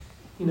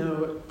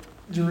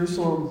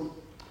Jerusalem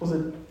was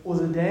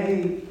a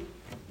day.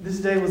 This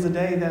day was a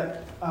day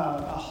that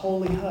a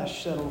holy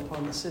hush settled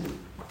upon the city.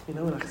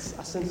 And I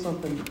sense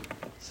something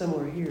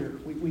similar here.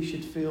 We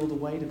should feel the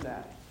weight of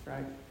that,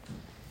 right?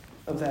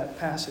 Of that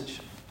passage.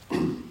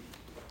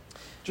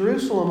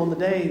 Jerusalem on the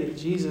day that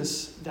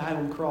Jesus died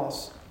on the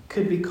cross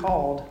could be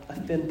called a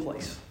thin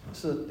place.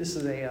 So this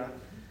is a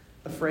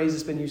phrase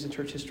that's been used in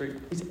church history.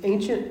 These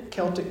ancient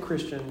Celtic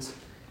Christians,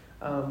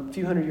 a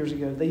few hundred years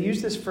ago, they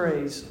used this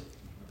phrase,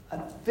 a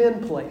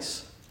thin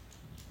place,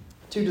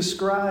 to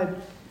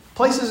describe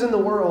places in the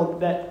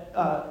world that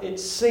it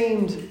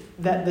seemed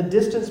that the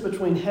distance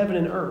between heaven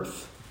and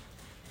earth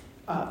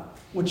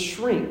would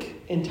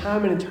shrink, and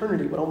time and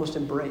eternity would almost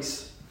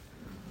embrace.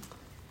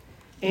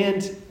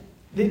 And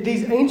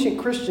these ancient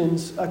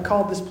Christians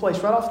called this place,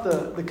 right off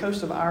the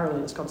coast of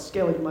Ireland, it's called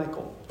Skellig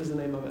Michael, is the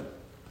name of it.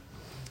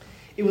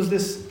 It was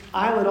this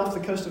island off the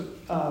coast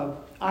of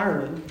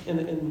Ireland,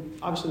 in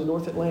obviously the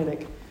North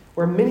Atlantic,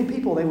 where many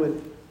people, they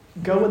would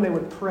go and they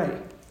would pray.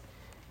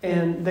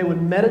 And they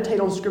would meditate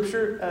on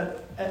Scripture.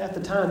 At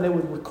the time, they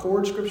would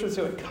record Scripture,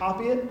 so they would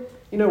copy it,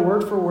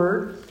 word for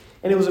word.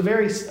 And it was a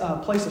very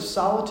place of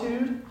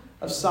solitude,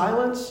 of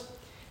silence.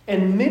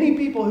 And many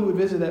people who would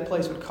visit that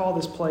place would call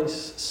this place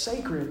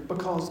sacred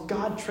because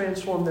God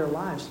transformed their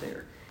lives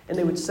there. And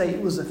they would say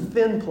it was a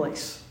thin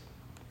place.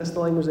 That's the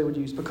language they would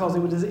use. Because it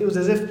was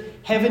as if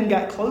heaven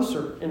got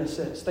closer, in a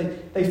sense.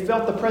 They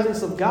felt the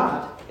presence of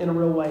God in a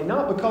real way.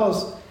 Not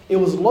because it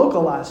was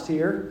localized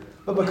here,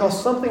 but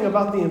because something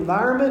about the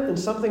environment and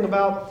something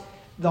about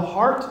the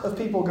heart of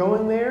people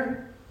going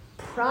there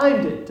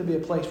primed it to be a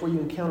place where you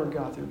encountered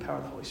God through the power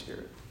of the Holy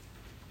Spirit.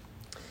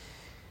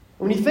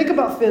 When you think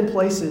about thin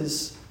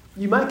places,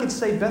 you might could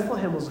say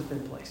Bethlehem was a thin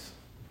place.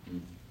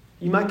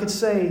 You might could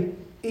say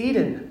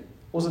Eden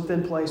was a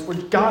thin place where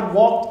God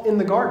walked in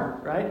the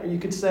garden, right? Or you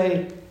could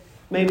say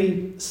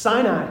maybe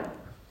Sinai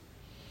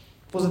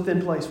was a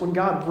thin place when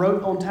God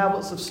wrote on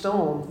tablets of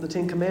stone the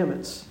Ten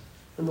Commandments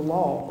and the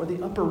law, or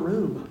the upper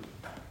room.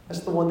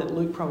 That's the one that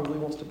Luke probably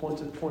wants to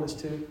point us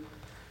to.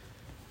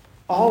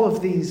 All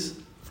of these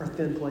are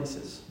thin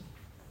places.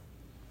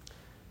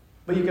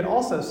 But you could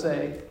also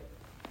say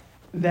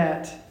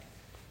that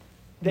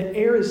the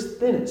air is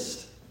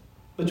thinnest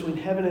between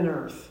heaven and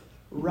earth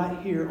right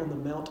here on the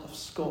Mount of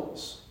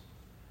Skulls,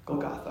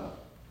 Golgotha.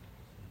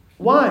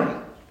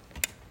 Why?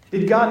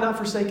 Did God not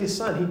forsake His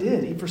Son? He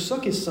did. He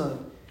forsook His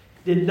Son.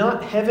 Did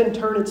not heaven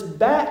turn its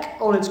back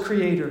on its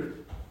Creator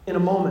in a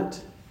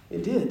moment?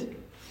 It did.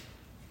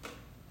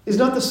 Is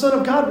not the Son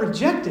of God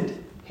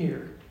rejected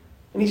here?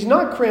 And He's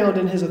not crowned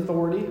in His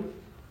authority,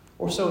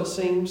 or so it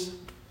seems.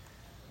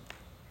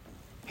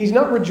 He's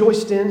not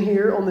rejoiced in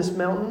here on this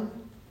mountain.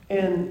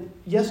 And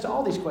yes to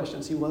all these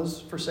questions. He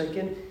was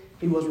forsaken.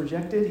 He was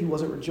rejected. He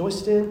wasn't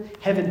rejoiced in.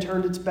 Heaven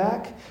turned its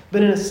back.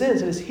 But in a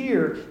sense, it is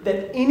here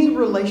that any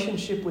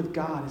relationship with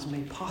God is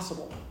made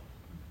possible.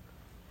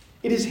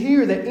 It is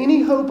here that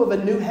any hope of a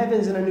new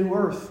heavens and a new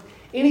earth,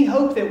 any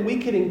hope that we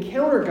could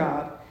encounter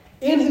God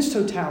in His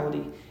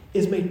totality,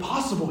 is made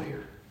possible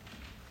here.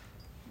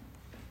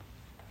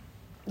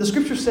 The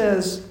Scripture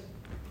says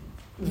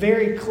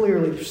very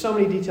clearly, there's so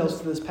many details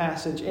to this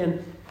passage,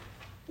 and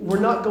we're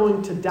not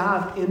going to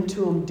dive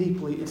into them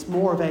deeply. It's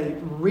more of a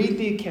read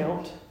the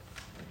account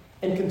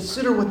and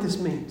consider what this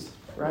means,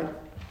 right?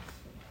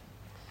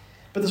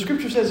 But the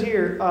Scripture says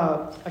here,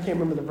 I can't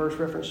remember the verse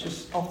reference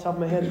just off the top of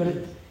my head, but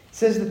it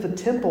says that the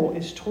temple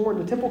is torn,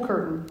 the temple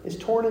curtain is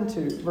torn in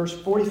two, verse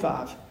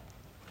 45.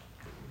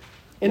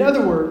 In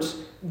other words,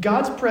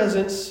 God's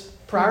presence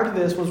prior to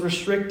this was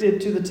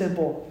restricted to the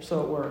temple,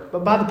 so it were.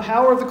 But by the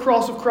power of the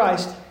cross of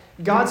Christ,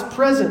 God's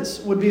presence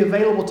would be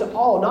available to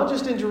all, not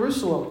just in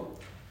Jerusalem.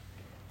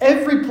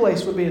 Every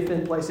place would be a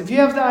thin place. If you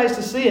have the eyes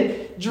to see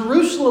it,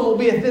 Jerusalem will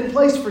be a thin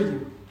place for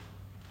you.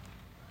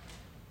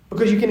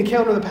 Because you can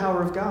encounter the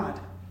power of God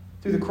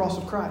through the cross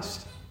of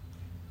Christ.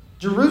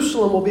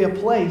 Jerusalem will be a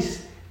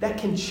place that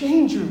can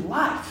change your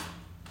life.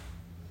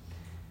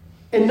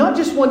 And not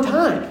just one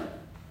time,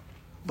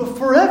 but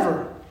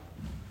forever.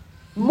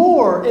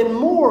 More and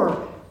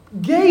more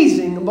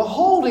gazing and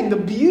beholding the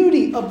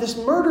beauty of this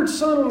murdered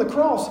Son on the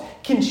cross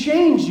can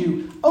change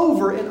you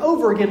over and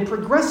over again,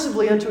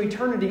 progressively unto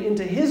eternity,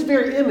 into His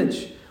very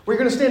image. Where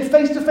you're going to stand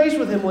face to face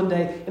with Him one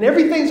day, and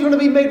everything's going to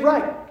be made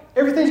right.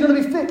 Everything's going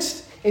to be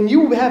fixed, and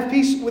you will have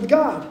peace with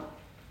God.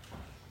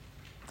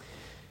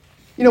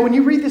 When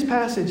you read this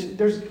passage,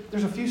 there's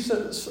a few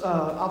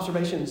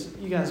observations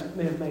you guys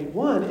may have made.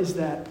 One is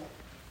that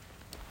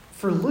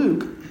for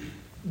Luke,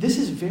 this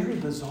is very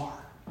bizarre.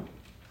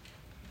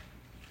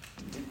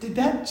 Did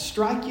that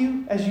strike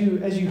you as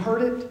you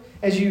heard it,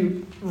 as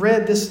you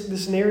read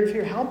this narrative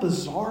here, how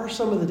bizarre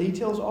some of the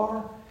details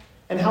are,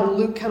 and how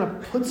Luke kind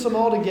of puts them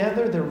all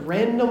together? They're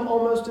random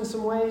almost in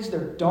some ways.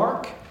 They're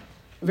dark,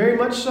 very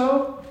much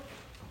so,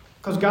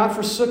 because God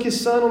forsook His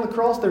Son on the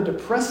cross. They're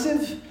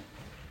depressive.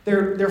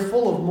 They're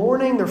full of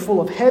mourning. They're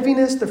full of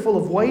heaviness. They're full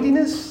of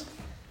weightiness.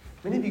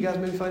 Many of you guys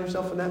maybe find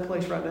yourself in that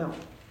place right now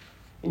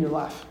in your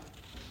life.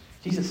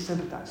 Jesus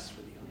sympathizes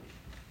with you.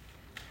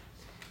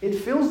 It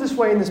feels this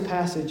way in this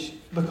passage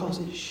because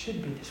it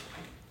should be this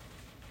way.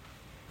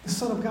 The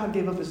Son of God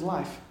gave up his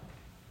life.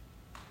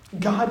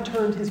 God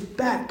turned his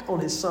back on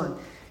his Son.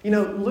 You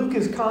know, Luke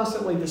is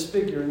constantly this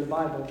figure in the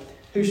Bible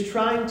who's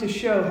trying to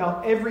show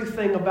how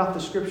everything about the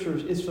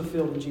Scriptures is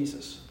fulfilled in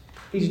Jesus.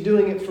 He's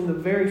doing it from the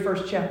very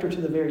first chapter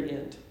to the very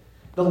end.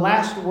 The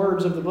last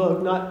words of the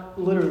book, not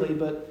literally,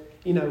 but,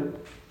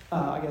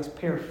 I guess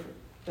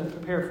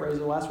paraphrase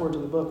the last words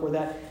of the book, were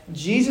that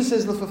Jesus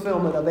is the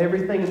fulfillment of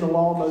everything in the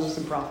law, Moses,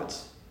 and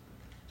prophets.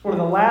 It's one of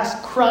the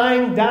last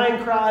crying,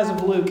 dying cries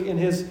of Luke in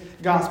his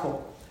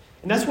gospel.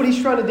 And that's what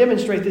he's trying to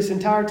demonstrate this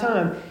entire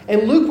time.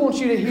 And Luke wants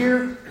you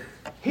to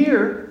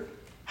hear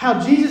how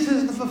Jesus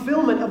is the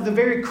fulfillment of the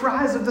very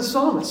cries of the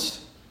psalmist.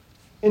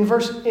 In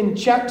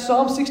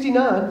Psalm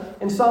 69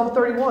 and Psalm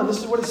 31, this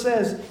is what it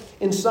says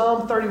in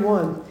Psalm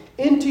 31.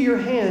 Into your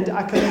hand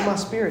I commit my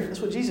spirit. That's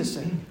what Jesus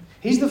said.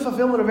 He's the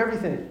fulfillment of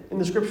everything in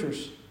the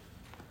Scriptures.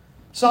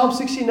 Psalm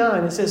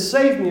 69, it says,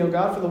 save me, O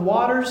God, for the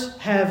waters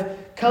have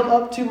come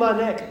up to my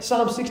neck.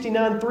 Psalm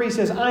 69:3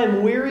 says, I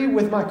am weary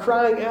with my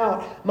crying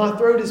out. My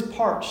throat is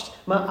parched.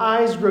 My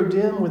eyes grow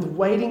dim with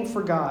waiting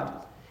for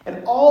God.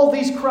 And all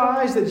these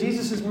cries that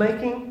Jesus is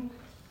making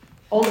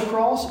on the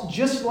cross,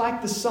 just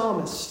like the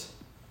psalmist,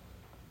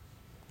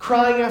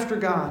 crying after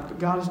God, but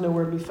God is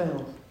nowhere to be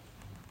found.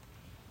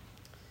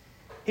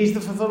 He's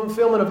the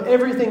fulfillment of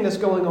everything that's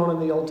going on in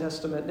the Old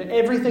Testament.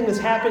 Everything that's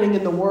happening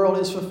in the world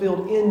is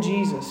fulfilled in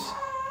Jesus.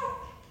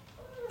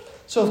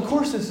 So of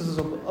course this is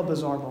a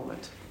bizarre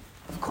moment.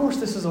 Of course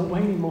this is a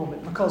weighty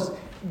moment because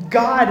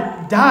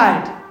God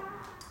died.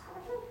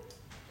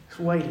 It's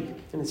weighty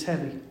and it's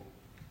heavy.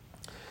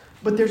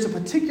 But there's a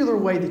particular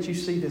way that you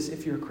see this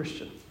if you're a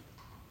Christian.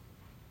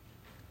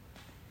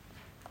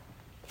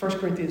 1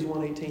 Corinthians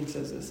 1:18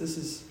 says this. This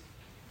is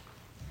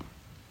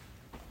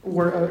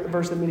a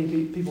verse that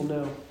many people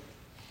know.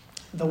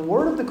 The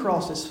word of the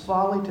cross is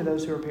folly to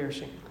those who are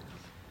perishing.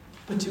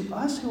 But to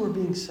us who are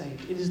being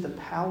saved, it is the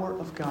power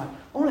of God.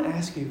 I want to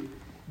ask you,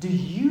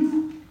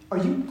 are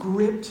you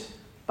gripped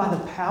by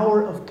the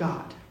power of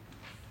God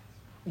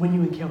when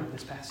you encounter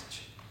this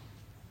passage?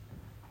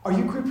 Are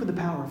you gripped with the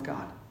power of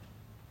God?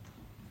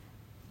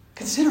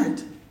 Consider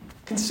it.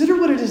 Consider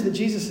what it is that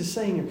Jesus is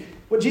saying here.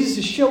 What Jesus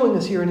is showing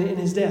us here in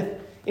his death,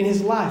 in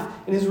his life,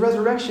 in his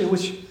resurrection,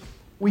 which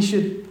we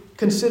should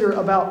consider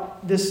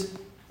about this,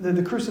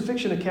 the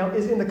crucifixion account,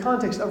 is in the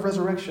context of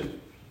resurrection.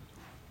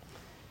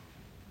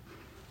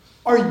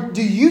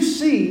 Do you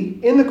see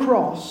in the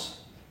cross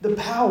the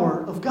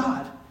power of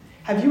God?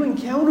 Have you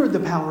encountered the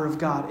power of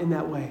God in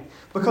that way?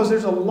 Because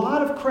there's a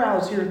lot of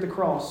crowds here at the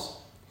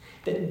cross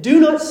that do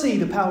not see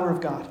the power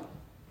of God.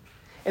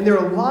 And there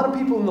are a lot of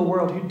people in the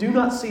world who do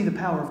not see the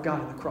power of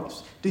God in the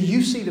cross. Do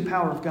you see the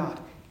power of God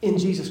in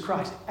Jesus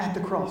Christ at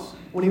the cross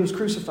when he was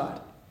crucified?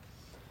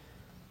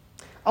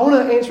 I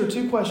want to answer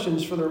two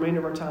questions for the remainder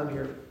of our time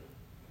here.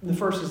 The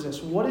first is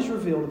this: what is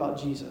revealed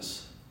about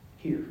Jesus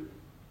here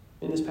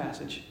in this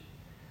passage?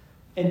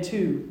 And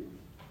two,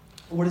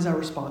 what is our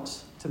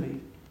response to be?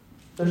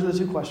 Those are the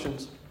two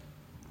questions.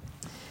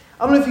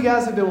 I don't know if you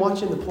guys have been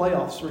watching the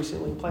playoffs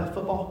recently. Playoff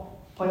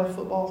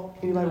football.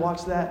 Anybody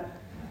watch that?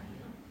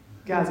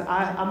 Guys,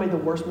 I made the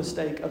worst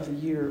mistake of the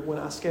year when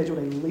I scheduled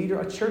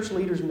a church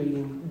leaders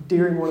meeting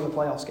during one of the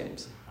playoffs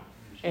games.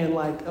 And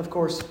of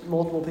course,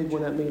 multiple people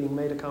in that meeting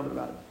made a comment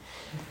about it.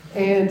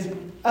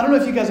 And I don't know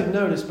if you guys have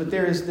noticed, but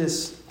there is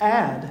this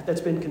ad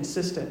that's been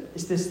consistent.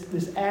 It's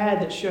this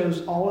ad that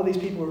shows all of these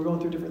people who are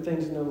going through different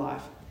things in their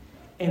life.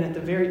 And at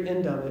the very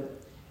end of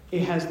it,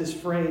 it has this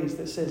phrase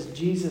that says,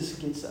 Jesus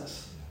gets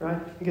us. Right?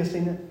 You guys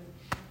seen that?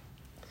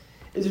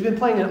 It's been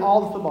playing in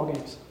all the football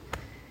games.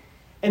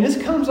 And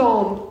this comes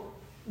on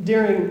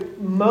during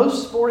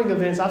most sporting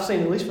events I've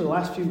seen, at least for the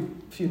last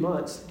few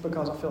months,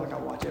 because I feel like I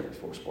watch every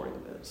sporting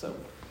event. So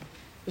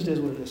this is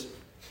what it is.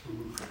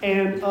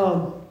 And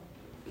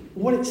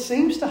what it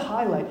seems to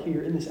highlight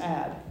here in this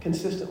ad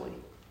consistently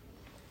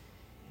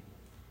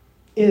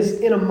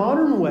is, in a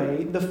modern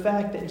way, the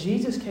fact that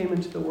Jesus came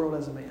into the world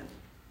as a man.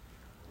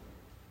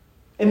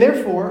 And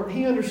therefore,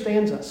 he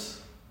understands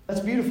us. That's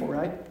beautiful,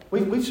 right?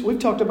 We've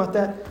talked about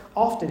that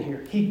often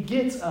here. He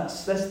gets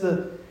us. That's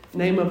the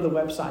name of the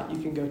website.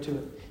 You can go to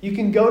it. You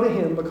can go to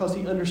him because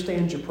he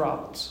understands your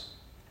problems.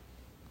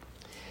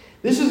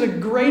 This is a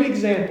great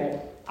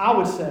example, I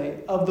would say,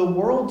 of the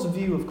world's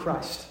view of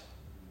Christ,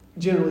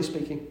 generally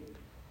speaking.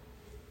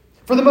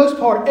 For the most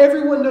part,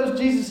 everyone knows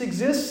Jesus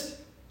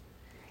exists.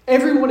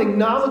 Everyone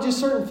acknowledges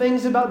certain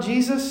things about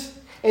Jesus.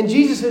 And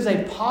Jesus is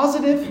a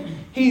positive.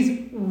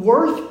 He's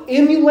worth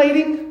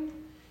emulating.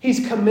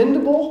 He's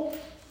commendable.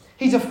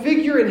 He's a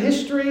figure in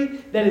history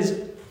that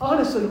is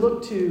honestly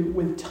looked to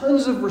with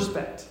tons of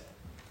respect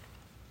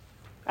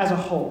as a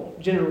whole,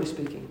 generally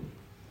speaking.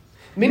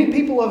 Many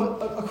people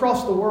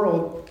across the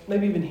world,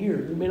 maybe even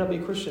here, you may not be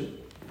a Christian,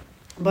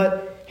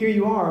 but here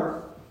you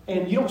are,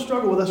 and you don't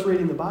struggle with us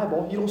reading the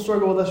Bible. You don't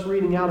struggle with us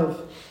reading out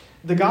of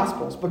the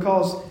Gospels,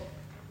 because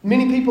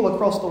many people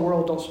across the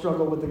world don't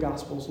struggle with the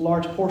Gospels,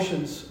 large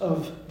portions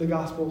of the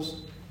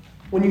Gospels.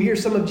 when you hear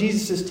some of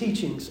Jesus'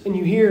 teachings and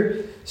you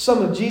hear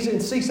some of Jesus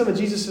and see some of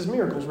Jesus'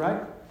 miracles,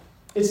 right?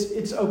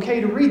 It's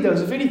okay to read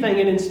those. If anything,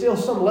 it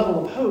instills some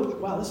level of hope.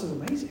 Wow, this is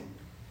amazing.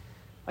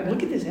 Like,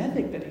 look at this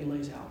ethic that he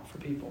lays out for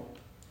people.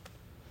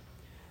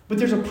 But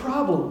there's a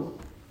problem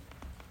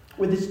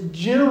with this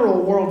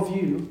general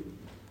worldview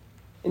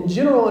and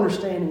general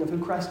understanding of who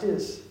Christ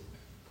is.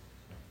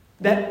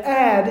 That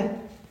ad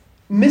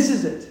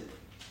misses it.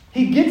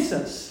 He gets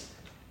us,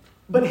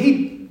 but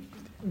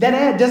that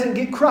ad doesn't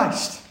get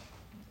Christ.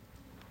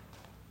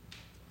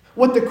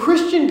 What the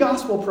Christian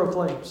gospel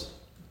proclaims,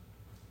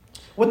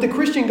 what the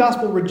Christian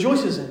gospel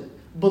rejoices in,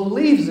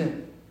 believes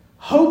in,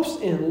 hopes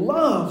in,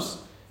 loves,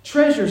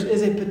 treasures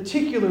is a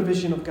particular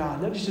vision of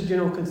God, not just a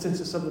general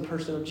consensus of the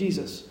person of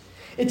Jesus.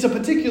 It's a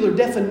particular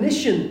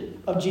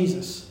definition of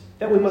Jesus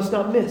that we must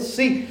not miss.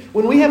 See,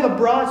 when we have a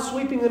broad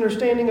sweeping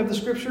understanding of the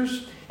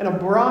Scriptures and a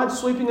broad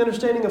sweeping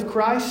understanding of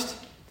Christ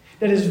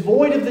that is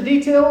void of the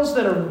details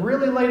that are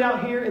really laid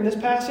out here in this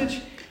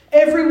passage,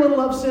 everyone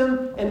loves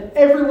him and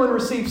everyone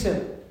receives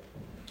him.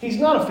 He's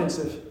not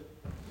offensive.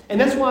 And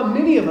that's why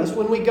many of us,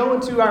 when we go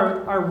into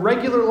our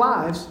regular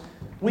lives,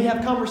 we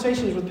have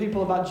conversations with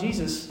people about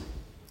Jesus,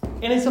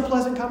 and it's a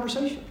pleasant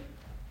conversation.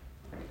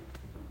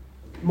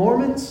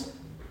 Mormons,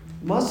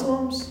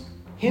 Muslims,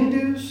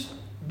 Hindus,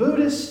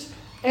 Buddhists,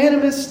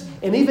 animists,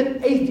 and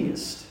even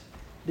atheists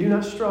do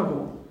not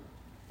struggle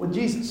with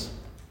Jesus.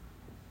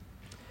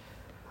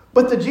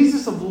 But the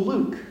Jesus of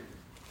Luke,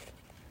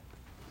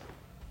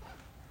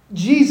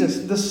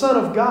 Jesus, the Son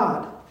of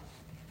God,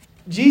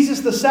 Jesus,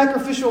 the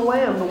sacrificial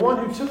lamb, the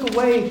one who took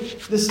away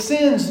the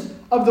sins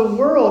of the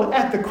world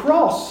at the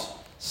cross,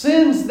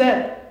 sins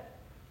that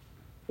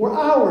were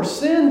ours,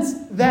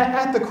 sins that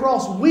at the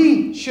cross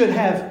we should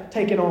have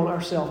taken on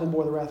ourselves and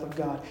bore the wrath of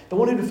God. The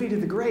one who defeated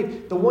the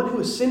grave, the one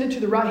who ascended to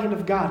the right hand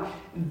of God.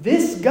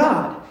 This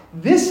God,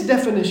 this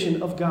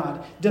definition of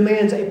God,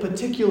 demands a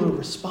particular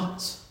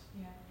response.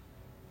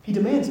 He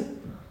demands it.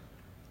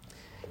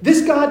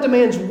 This God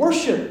demands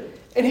worship.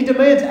 And he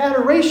demands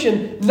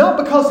adoration, not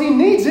because he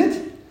needs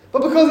it,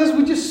 but because, as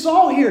we just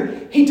saw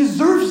here, he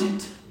deserves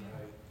it.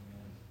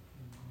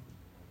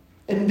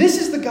 And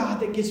this is the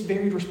God that gets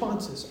varied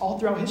responses all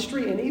throughout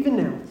history and even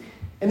now.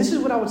 And this is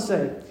what I would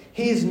say.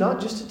 He is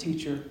not just a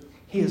teacher.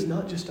 He is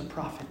not just a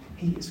prophet.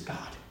 He is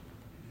God.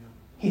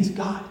 He is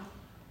God.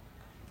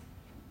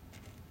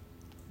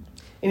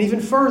 And even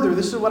further,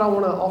 this is what I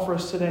want to offer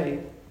us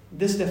today.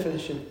 This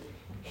definition.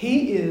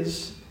 He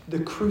is the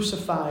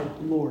crucified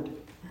Lord.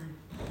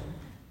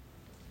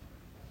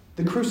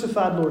 The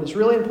crucified Lord. It's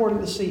really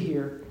important to see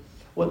here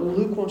what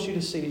Luke wants you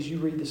to see as you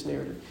read this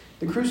narrative.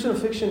 The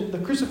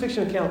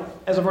crucifixion account,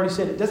 as I've already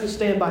said, it doesn't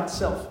stand by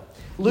itself.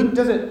 Luke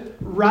doesn't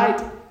write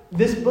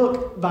this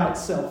book by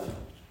itself.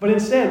 But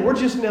instead, we're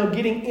just now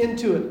getting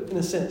into it in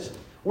a sense.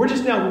 We're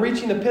just now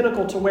reaching the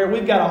pinnacle to where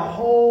we've got a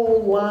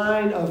whole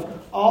line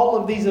of all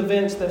of these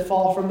events that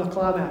fall from the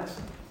climax.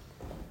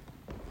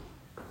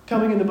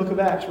 Coming in the book of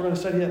Acts, we're going to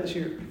study that this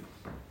year.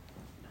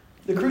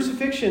 The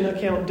crucifixion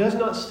account does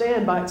not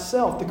stand by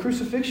itself. The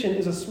crucifixion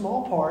is a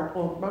small part,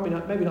 well,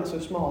 maybe not so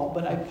small,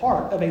 but a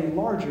part of a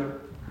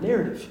larger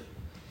narrative.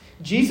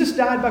 Jesus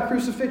died by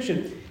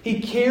crucifixion. He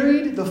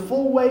carried the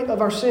full weight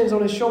of our sins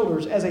on his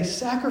shoulders as a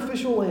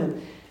sacrificial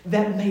lamb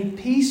that made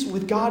peace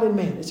with God and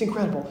man. It's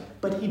incredible.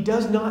 But he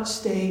does not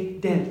stay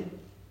dead.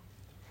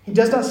 He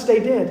does not stay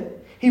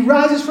dead. He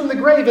rises from the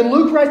grave, and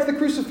Luke writes the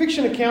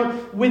crucifixion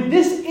account with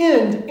this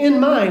end in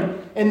mind.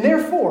 And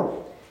therefore,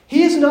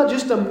 he is not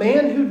just a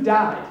man who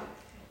died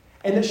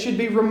and that should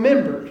be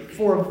remembered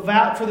for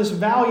this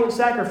valiant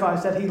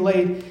sacrifice that he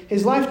laid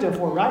his life down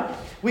for, right?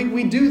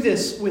 We do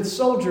this with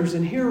soldiers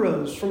and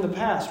heroes from the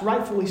past,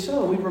 rightfully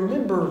so. We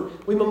remember,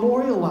 we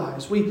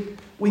memorialize, we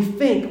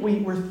think,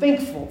 we're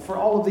thankful for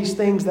all of these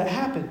things that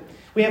happen.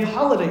 We have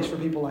holidays for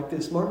people like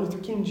this, Martin Luther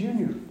King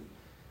Jr.,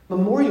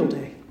 Memorial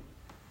Day.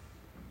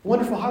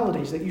 Wonderful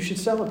holidays that you should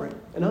celebrate,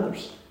 and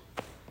others.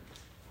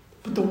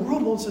 But the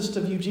world wants us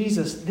to view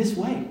Jesus this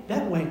way,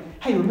 that way.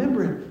 Hey,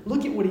 remember him.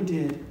 Look at what he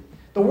did.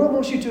 The world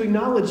wants you to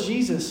acknowledge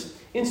Jesus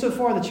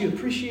insofar that you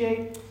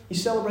appreciate, you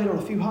celebrate on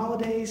a few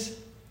holidays,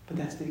 but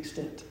that's the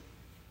extent.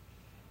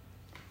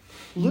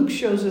 Luke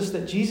shows us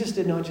that Jesus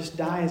did not just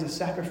die as a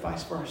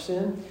sacrifice for our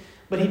sin,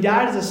 but he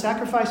died as a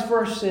sacrifice for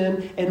our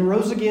sin and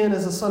rose again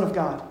as the Son of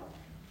God.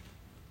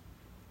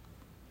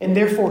 And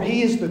therefore,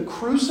 he is the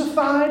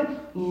crucified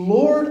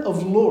Lord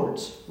of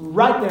Lords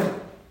right now.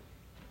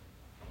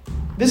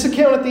 This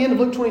account at the end of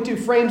Luke 22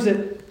 frames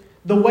it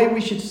the way we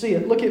should see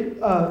it. Look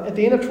at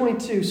the end of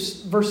 22,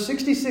 verse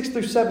 66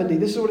 through 70.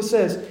 This is what it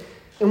says.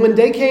 And when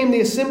day came, the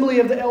assembly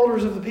of the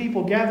elders of the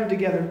people gathered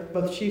together,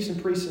 both chiefs and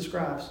priests and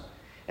scribes.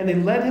 And they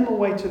led him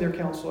away to their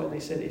council, and they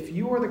said, if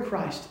you are the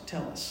Christ,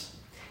 tell us.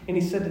 And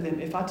he said to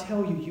them, if I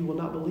tell you, you will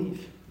not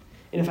believe.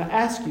 And if I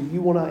ask you,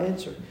 you will not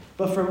answer.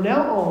 But from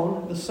now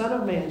on, the Son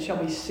of Man shall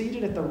be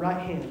seated at the right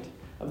hand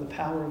of the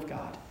power of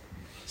God.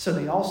 So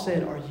they all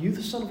said, are you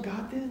the Son of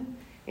God then?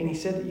 And he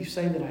said that you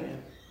say that I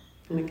am.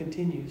 And it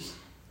continues.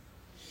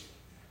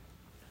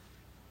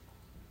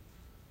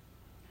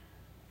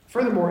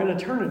 Furthermore, in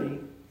eternity,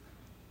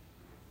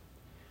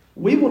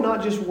 we will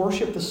not just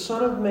worship the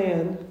Son of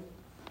Man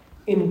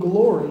in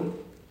glory,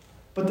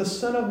 but the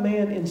Son of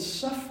Man in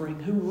suffering,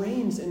 who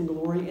reigns in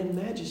glory and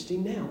majesty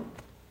now.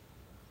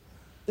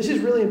 This is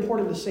really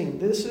important to see.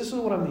 This is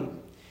what I mean.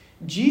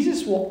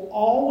 Jesus will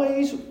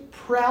always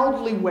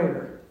proudly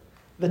wear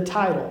the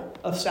title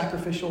of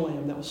sacrificial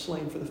lamb that was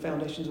slain for the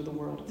foundations of the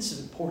world. This is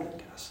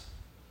important, guys.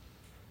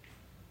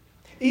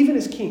 Even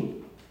as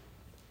king,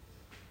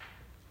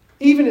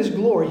 even as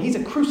glory, he's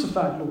a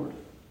crucified Lord.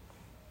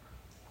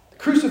 The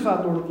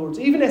crucified Lord of Lords.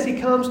 Even as he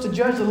comes to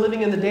judge the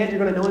living and the dead, you're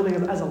going to know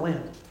him as a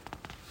lamb.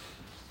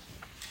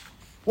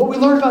 What we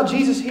learn about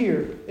Jesus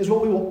here is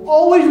what we will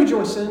always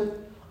rejoice in,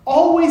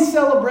 always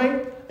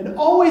celebrate, and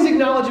always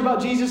acknowledge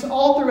about Jesus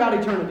all throughout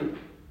eternity.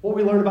 What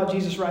we learn about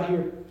Jesus right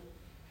here.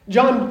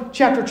 John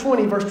chapter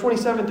 20, verse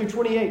 27 through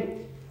 28.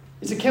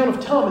 It's an account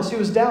of Thomas who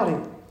is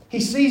doubting. He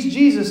sees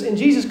Jesus, and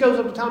Jesus goes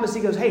up to Thomas.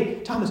 He goes,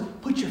 "Hey, Thomas,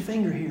 put your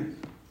finger here.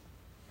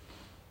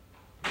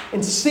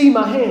 And see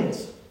my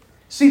hands.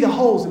 See the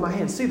holes in my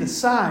hands. See the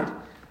side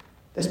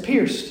that's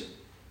pierced.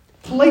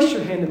 Place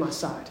your hand in my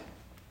side."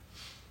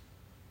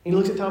 He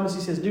looks at Thomas.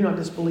 He says, "Do not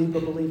disbelieve,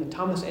 but believe." And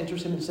Thomas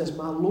answers him and says,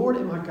 "My Lord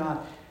and my God."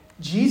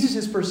 Jesus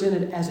is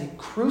presented as a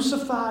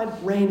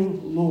crucified,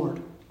 reigning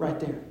Lord right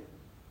there.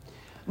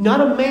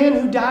 Not a man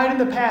who died in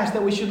the past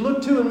that we should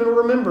look to and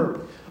remember,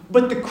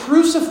 but the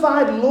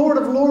crucified Lord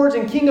of Lords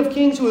and King of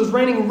Kings who is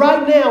reigning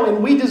right now,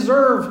 and he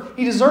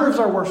deserves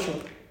our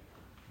worship.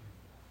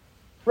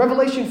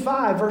 Revelation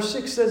 5, verse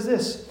 6 says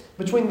this,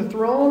 "Between the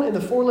throne and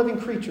the four living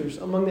creatures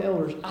among the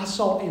elders, I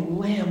saw a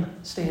lamb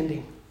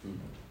standing,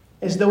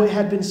 as though it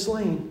had been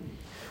slain."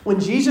 When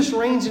Jesus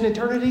reigns in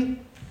eternity,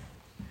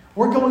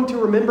 we're going to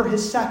remember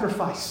his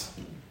sacrifice.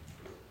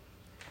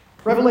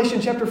 Revelation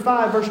chapter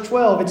 5, verse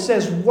 12, it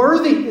says,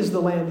 "Worthy is the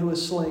Lamb who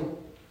is slain."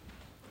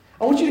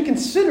 I want you to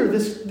consider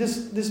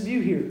this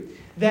view here,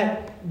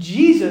 that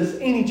Jesus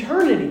in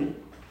eternity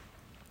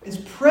is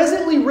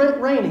presently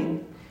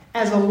reigning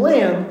as a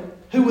lamb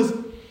who was,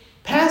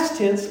 past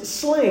tense,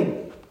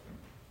 slain.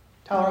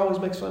 Tyler always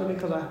makes fun of me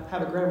because I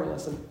have a grammar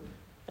lesson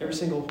every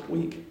single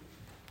week.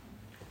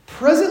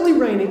 Presently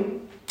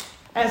reigning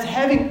as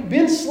having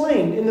been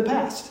slain in the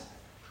past.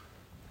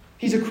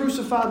 He's a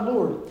crucified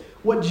Lord.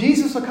 What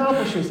Jesus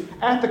accomplishes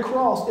at the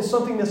cross is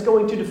something that's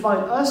going to define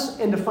us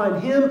and define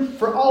him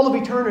for all of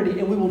eternity,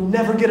 and we will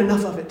never get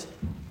enough of it.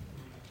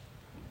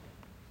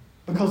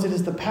 Because it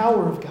is the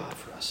power of God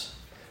for us.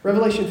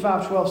 Revelation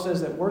 5:12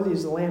 says that worthy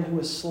is the Lamb who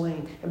was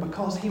slain. And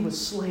because he was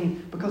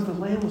slain, because the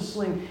Lamb was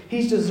slain,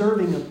 he's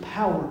deserving of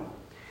power.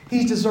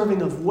 He's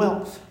deserving of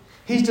wealth.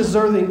 He's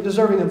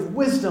deserving of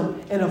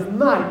wisdom and of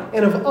might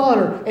and of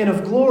honor and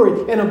of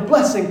glory and of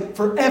blessing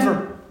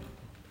forever.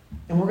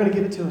 And we're going to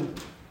give it to him.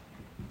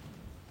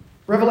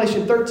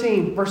 Revelation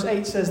 13, verse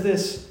 8 says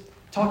this,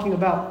 talking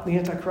about the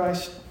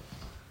Antichrist.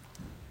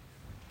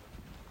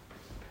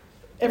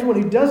 Everyone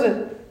who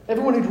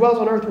dwells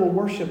on earth will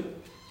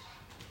worship,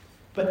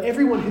 but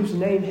everyone whose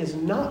name has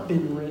not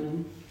been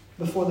written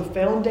before the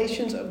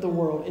foundations of the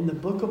world in the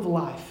book of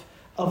life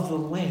of the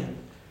Lamb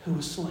who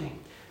was slain.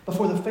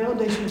 Before the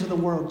foundations of the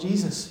world,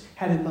 Jesus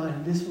had in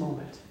mind this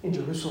moment in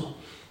Jerusalem.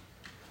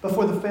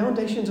 Before the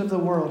foundations of the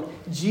world,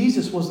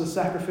 Jesus was the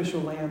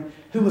sacrificial lamb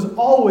who was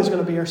always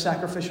going to be our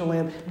sacrificial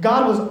lamb.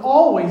 God was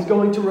always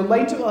going to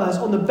relate to us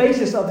on the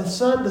basis of His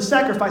Son, the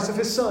sacrifice of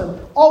His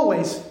Son.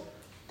 Always.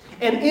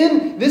 And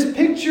in this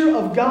picture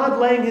of God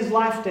laying His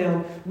life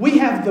down, we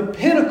have the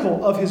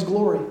pinnacle of His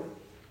glory.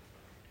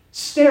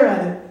 Stare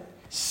at it.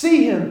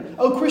 See Him.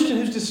 O Christian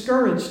who's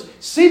discouraged.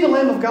 See the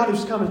Lamb of God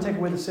who's come to take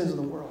away the sins of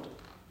the world.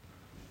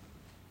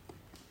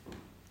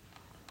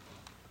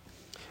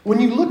 When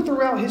you look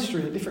throughout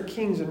history at different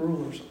kings and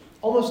rulers,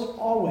 almost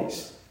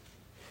always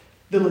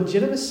the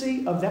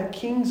legitimacy of that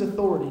king's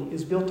authority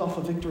is built off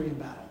of victory in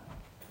battle.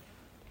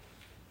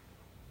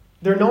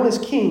 They're known as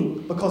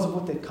king because of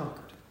what they've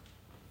conquered.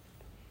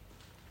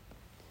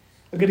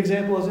 A good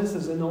example of this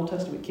is in the Old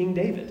Testament, King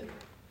David.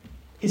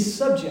 His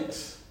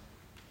subjects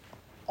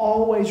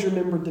always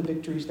remembered the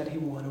victories that he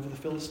won over the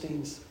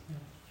Philistines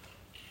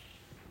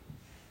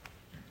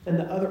and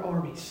the other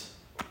armies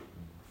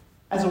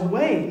as a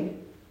way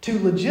to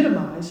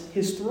legitimize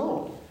his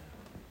throne.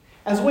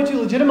 As a way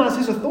to legitimize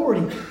his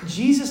authority.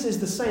 Jesus is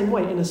the same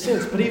way in a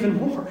sense, but even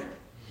more.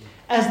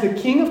 As the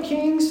King of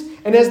Kings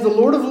and as the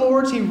Lord of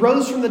Lords, He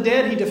rose from the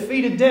dead. He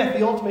defeated death,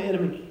 the ultimate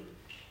enemy.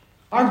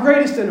 Our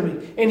greatest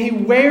enemy. And He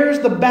wears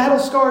the battle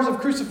scars of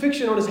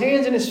crucifixion on His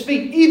hands and His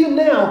feet, even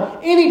now,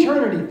 in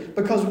eternity,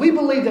 because we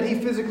believe that He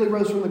physically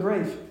rose from the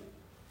grave.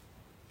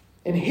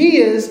 And He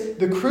is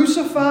the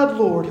crucified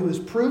Lord who is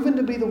proven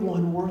to be the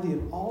one worthy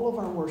of all of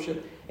our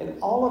worship and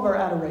all of our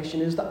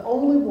adoration. Is the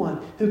only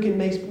one who can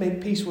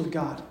make peace with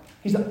God.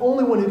 He's the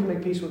only one who can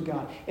make peace with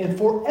God. And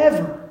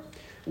forever,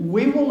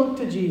 we will look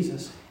to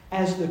Jesus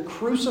as the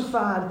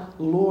crucified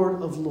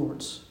Lord of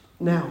Lords.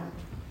 Now,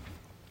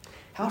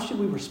 how should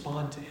we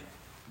respond to Him?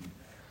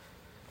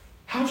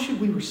 How should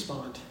we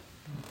respond?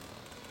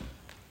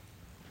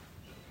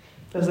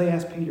 As they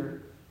asked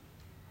Peter,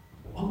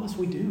 what must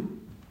we do?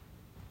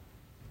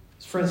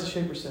 As Francis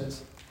Schaeffer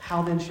says,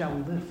 how then shall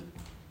we live?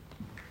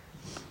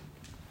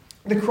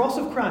 The cross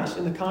of Christ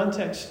in the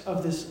context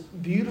of this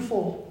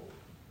beautiful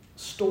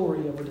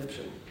story of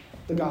redemption,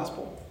 the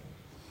gospel,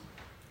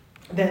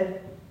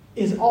 that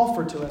is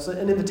offered to us,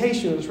 an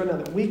invitation to us right now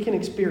that we can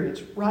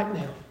experience right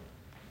now.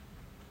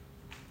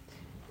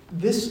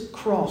 This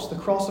cross, the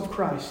cross of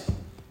Christ,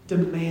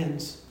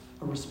 demands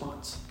a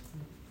response.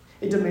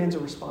 It demands a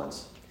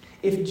response.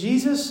 If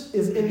Jesus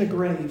is in the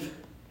grave,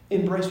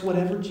 embrace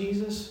whatever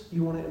Jesus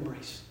you want to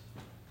embrace.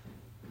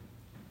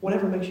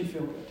 Whatever makes you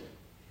feel good.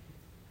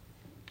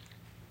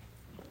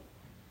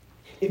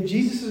 If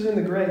Jesus is in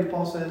the grave,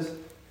 Paul says,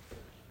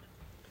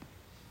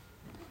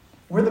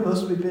 we're the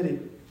most to be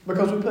pitied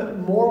because we put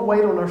more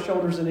weight on our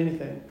shoulders than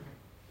anything.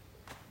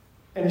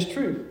 And it's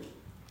true.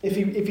 If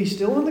he's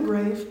still in the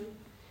grave,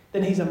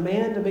 then he's a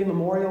man to be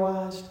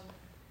memorialized.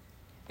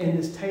 And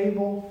this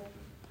table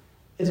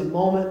is a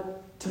moment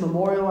to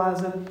memorialize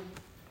him.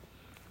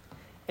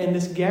 And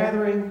this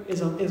gathering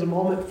is a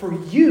moment for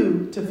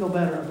you to feel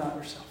better about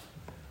yourself.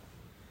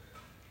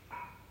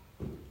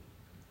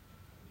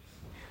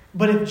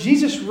 But if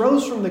Jesus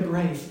rose from the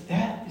grave,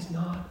 that is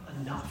not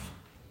enough.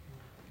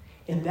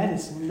 And that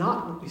is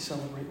not what we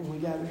celebrate when we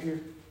gather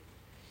here.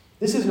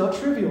 This is not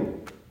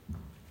trivial.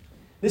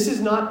 This is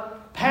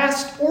not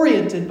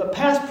past-oriented, but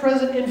past,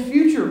 present, and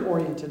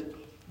future-oriented.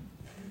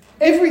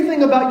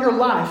 Everything about your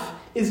life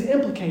is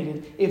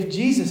implicated if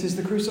Jesus is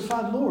the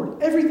crucified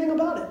Lord. Everything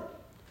about it.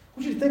 I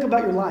want you to think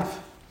about your life.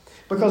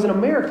 Because in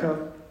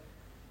America,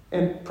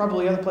 and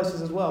probably other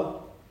places as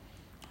well,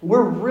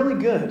 we're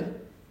really good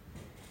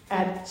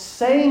at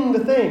saying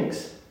the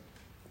things,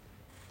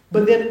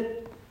 but then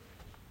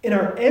in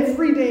our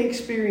everyday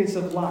experience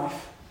of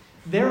life,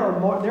 there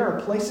are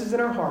places in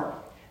our heart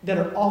that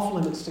are off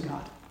limits to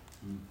God.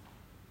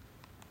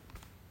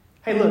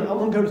 Hey, look, I'm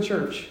going to go to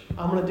church.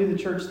 I'm going to do the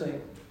church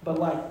thing,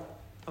 but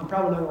I'm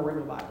probably not going to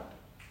read my Bible.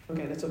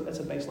 Okay, that's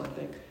a baseline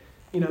thing.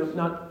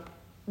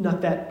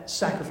 Not that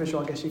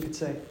sacrificial, I guess you could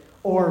say.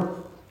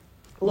 Or,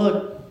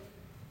 look,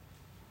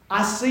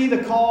 I see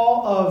the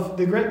call of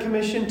the Great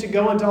Commission to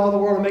go into all the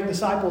world and make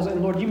disciples.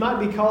 And Lord, you might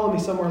be calling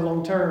me somewhere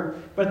long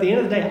term. But at the end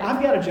of the day,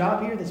 I've got a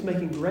job here that's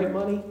making great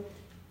money.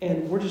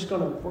 And we're going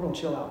to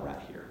chill out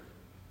right here.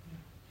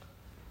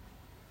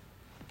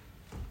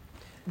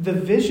 The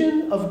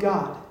vision of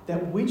God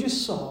that we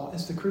just saw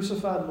as the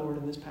crucified Lord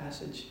in this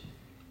passage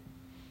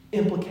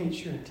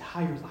implicates your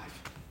entire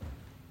life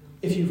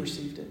if you've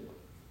received it.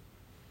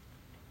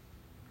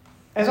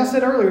 As I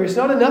said earlier, it's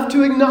not enough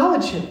to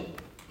acknowledge him.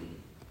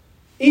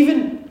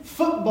 Even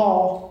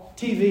football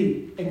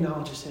TV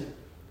acknowledges him.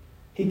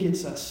 He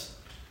gets us.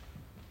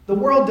 The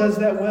world does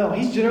that well.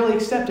 He's generally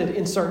accepted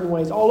in certain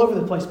ways all over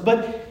the place.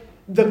 But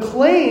the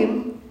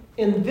claim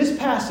in this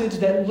passage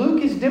that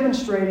Luke is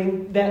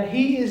demonstrating that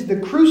he is the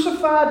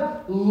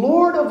crucified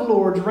Lord of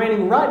Lords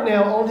reigning right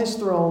now on his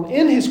throne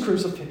in his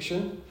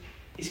crucifixion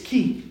is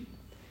key.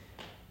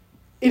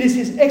 It is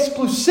his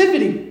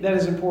exclusivity that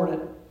is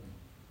important.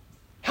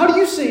 How do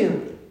you see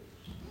him?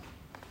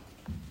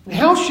 And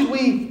how should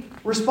we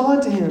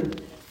respond to him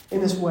in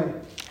this way?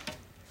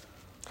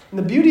 And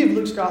the beauty of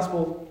Luke's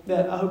gospel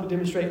that I hope to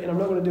demonstrate, and I'm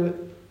not going to do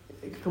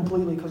it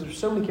completely because there's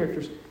so many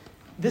characters,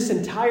 this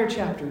entire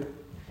chapter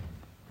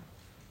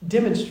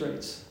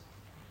demonstrates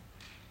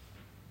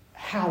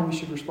how we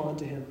should respond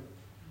to him.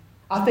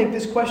 I think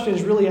this question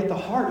is really at the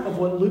heart of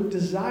what Luke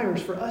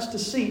desires for us to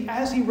see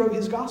as he wrote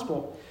his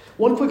gospel.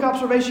 One quick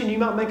observation you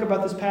might make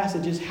about this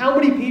passage is how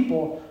many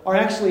people are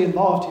actually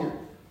involved here.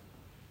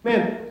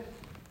 Man,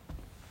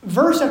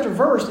 verse after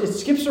verse, it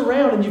skips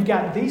around and you've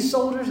got these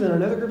soldiers and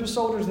another group of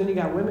soldiers, then you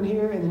got women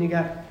here, and then you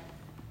got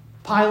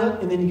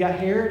Pilate, and then you got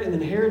Herod, and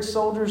then Herod's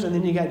soldiers, and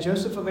then you got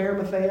Joseph of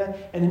Arimathea,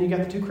 and then you got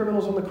the two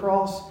criminals on the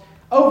cross,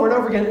 over and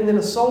over again, and then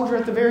a soldier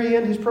at the very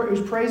end who's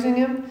praising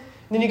him,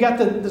 and then you got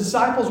the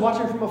disciples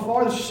watching from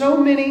afar. There's so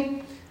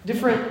many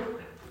different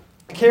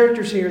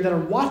characters here that are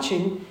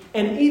watching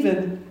and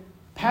even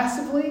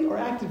passively or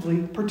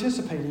actively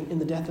participating in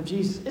the death of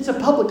Jesus. It's a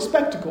public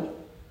spectacle.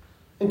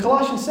 And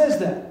Colossians says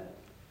that.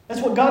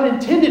 That's what God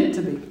intended it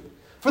to be.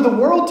 For the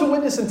world to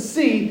witness and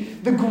see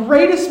the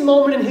greatest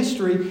moment in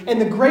history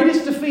and the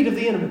greatest defeat of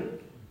the enemy.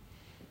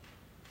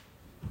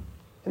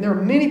 And there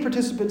are many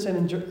participants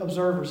and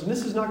observers. And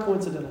this is not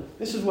coincidental.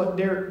 This is what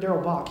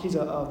Darrell Bach, he's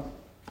a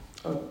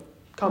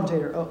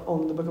commentator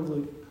on the book of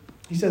Luke.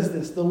 He says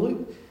this,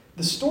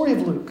 the story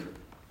of Luke,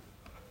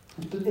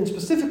 and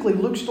specifically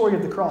Luke's story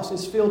of the cross,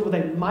 is filled with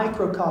a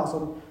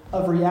microcosm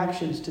of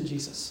reactions to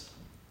Jesus.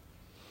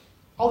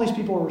 All these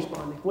people are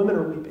responding. Women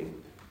are weeping.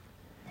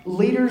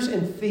 Leaders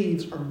and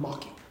thieves are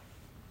mocking.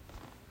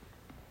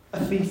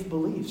 A thief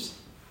believes.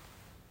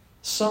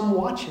 Some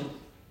watch him.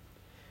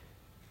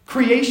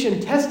 Creation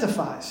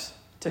testifies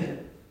to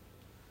him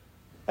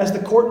as the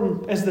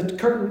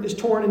curtain is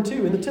torn in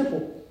two in the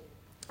temple.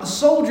 A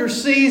soldier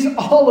sees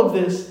all of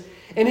this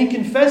and he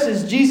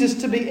confesses Jesus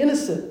to be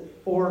innocent,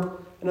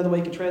 or another way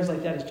you can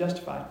translate that is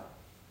justified.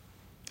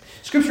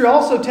 Scripture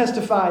also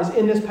testifies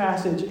in this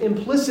passage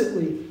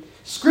implicitly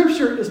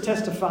Scripture is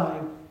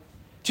testifying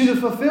to the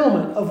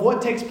fulfillment of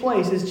what takes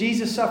place as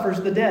Jesus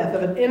suffers the death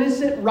of an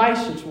innocent,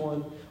 righteous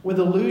one with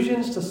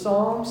allusions to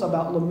Psalms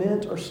about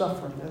lament or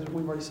suffering, as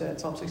we've already said,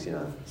 Psalm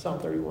 69, Psalm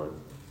 31.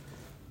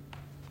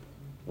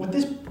 What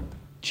this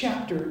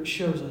chapter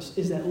shows us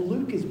is that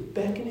Luke is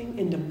beckoning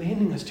and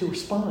demanding us to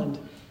respond.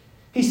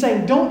 He's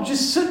saying, don't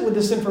just sit with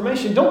this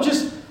information. Don't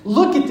just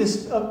look at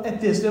this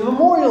and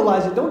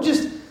memorialize it. Don't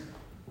just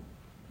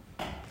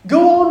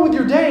go on with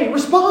your day.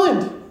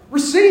 Respond.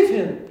 Receive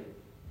him.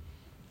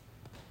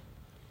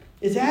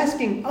 It's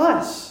asking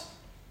us,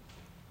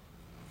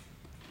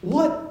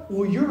 what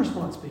will your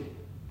response be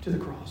to the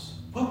cross?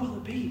 What will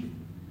it be?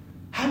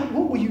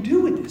 What will you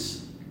do with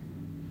this?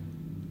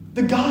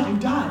 The God who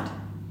died,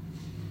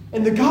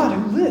 and the God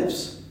who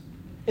lives,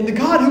 and the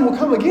God who will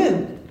come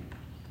again.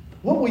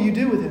 What will you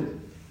do with him?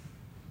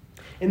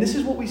 And this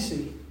is what we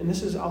see. And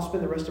this is, I'll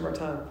spend the rest of our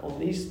time on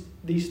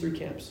these three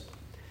camps.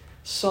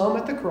 Some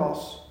at the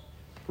cross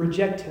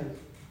reject him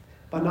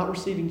by not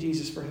receiving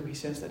Jesus for who he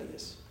says that he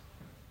is.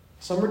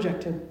 Some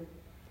reject him.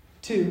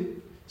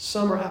 2,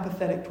 some are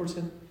apathetic towards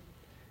him.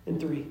 And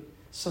 3,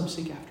 some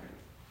seek after him.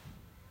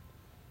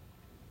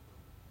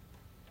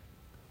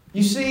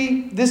 You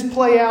see this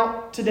play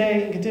out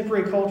today in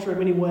contemporary culture in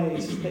many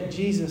ways, that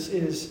Jesus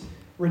is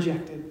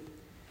rejected.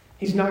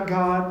 He's not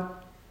God,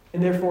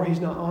 and therefore he's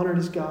not honored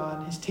as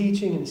God. His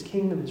teaching and his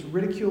kingdom is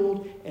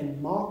ridiculed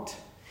and mocked.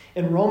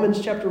 And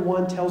Romans chapter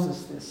 1 tells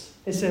us this.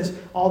 It says,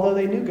 although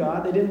they knew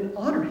God, they didn't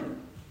honor him.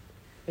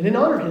 They didn't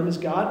honor him as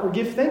God or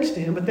give thanks to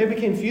him, but they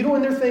became futile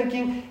in their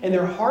thinking and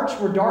their hearts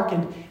were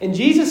darkened. And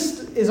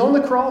Jesus is on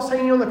the cross,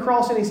 hanging on the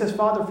cross, and he says,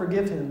 Father,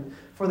 forgive him,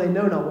 for they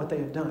know not what they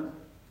have done.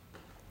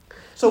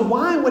 So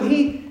why would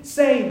he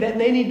say that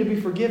they need to be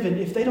forgiven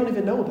if they don't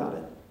even know about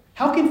it?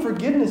 How can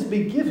forgiveness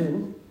be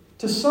given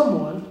to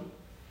someone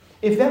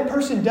if that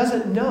person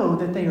doesn't know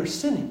that they are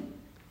sinning?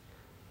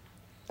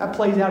 That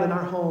plays out in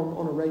our home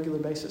on a regular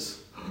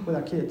basis with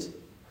our kids.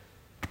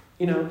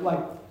 You know, like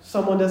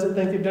someone doesn't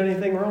think they've done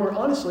anything wrong, or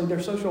honestly, their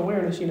social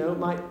awareness,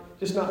 might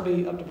just not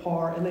be up to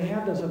par, and they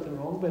have done something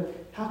wrong,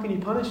 but how can you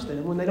punish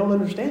them when they don't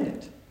understand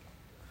it?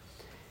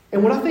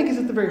 And what I think is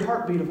at the very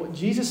heartbeat of what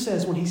Jesus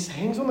says when he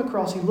hangs on the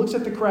cross, he looks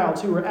at the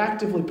crowds who are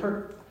actively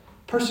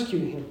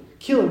persecuting him,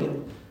 killing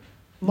him,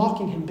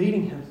 mocking him,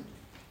 beating him.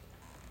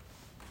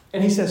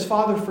 And he says,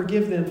 Father,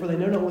 forgive them, for they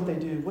know not what they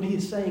do. What he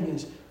is saying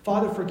is,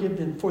 Father, forgive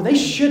them, for they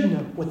should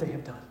know what they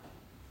have done.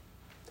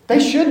 They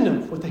should know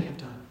what they have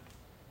done.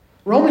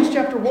 Romans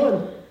chapter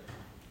 1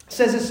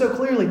 says it so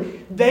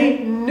clearly. They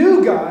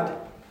knew God,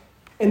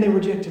 and they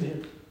rejected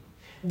him.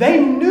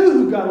 They knew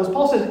who God was.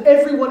 Paul says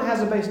everyone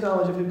has a base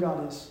knowledge of who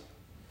God is.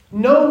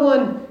 No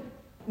one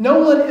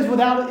is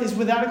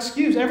without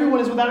excuse. Everyone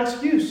is without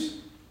excuse.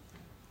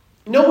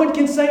 No one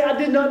can say, I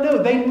did not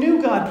know. They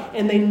knew God,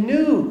 and they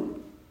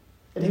knew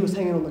that he was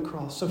hanging on the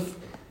cross. So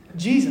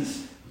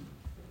Jesus,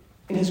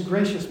 in his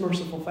gracious,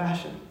 merciful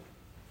fashion,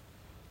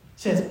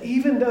 says,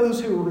 even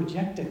those who are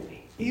rejecting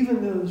me,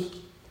 even those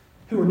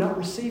who are not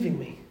receiving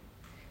me,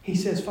 he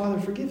says, Father,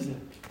 forgive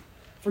them.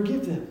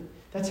 Forgive them.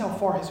 That's how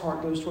far his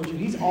heart goes towards you.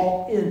 He's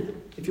all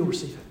in if you'll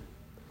receive him.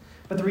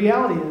 But the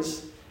reality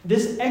is,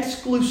 this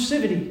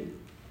exclusivity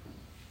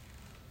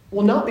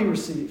will not be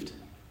received.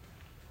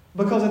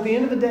 Because at the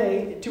end of the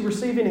day, to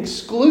receive an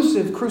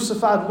exclusive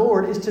crucified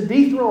Lord is to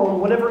dethrone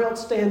whatever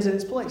else stands in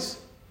its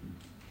place.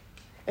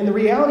 And the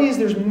reality is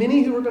there's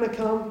many who are going to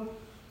come.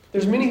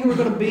 There's many who are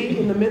going to be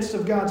in the midst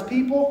of God's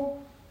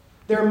people.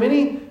 There are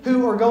many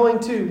who are going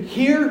to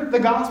hear the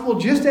gospel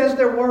just as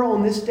there were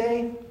on this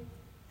day.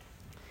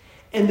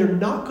 And they're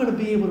not going to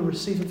be able to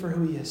receive it for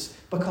who he is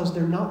because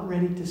they're not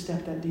ready to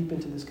step that deep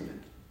into this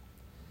commitment.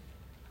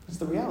 It's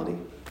the reality.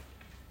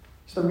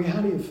 It's the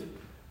reality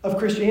of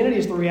Christianity.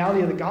 It's the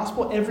reality of the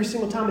gospel. Every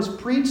single time it's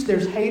preached,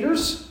 there's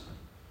haters.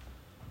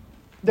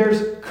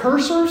 There's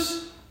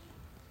cursers.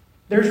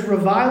 There's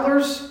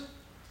revilers.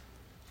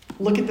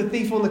 Look at the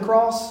thief on the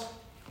cross,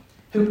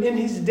 who in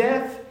his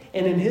death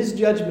and in his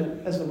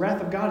judgment, as the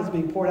wrath of God is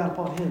being poured out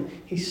upon him,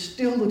 he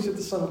still looks at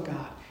the Son of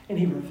God and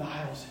he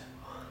reviles him.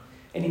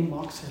 And he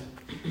mocks him.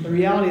 The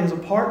reality is,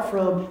 apart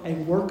from a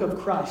work of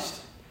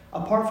Christ,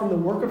 apart from the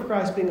work of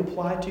Christ being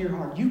applied to your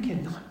heart, you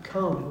cannot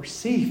come and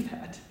receive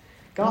that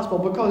gospel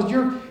because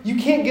you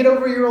can't get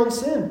over your own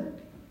sin.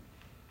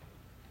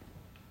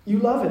 You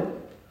love it.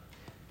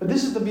 But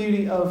this is the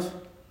beauty of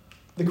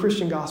the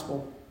Christian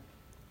gospel.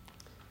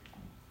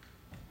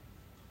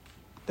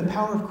 The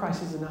power of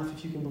Christ is enough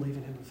if you can believe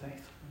in him in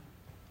faith.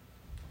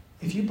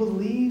 If you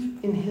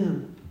believe in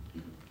him,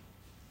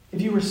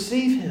 if you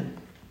receive him,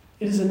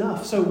 it is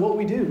enough. So what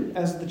we do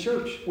as the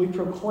church, we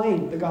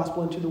proclaim the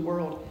gospel into the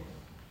world.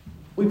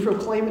 We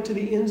proclaim it to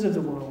the ends of the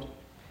world.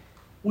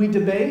 We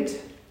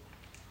debate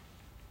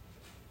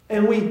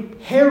and we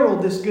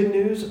herald this good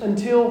news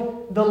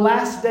until the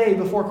last day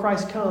before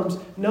Christ comes,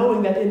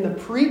 knowing that in the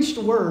preached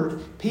word,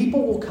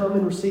 people will come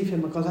and receive him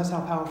because that's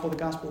how powerful the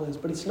gospel is.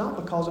 But it's not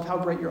because of how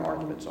great your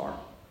arguments are.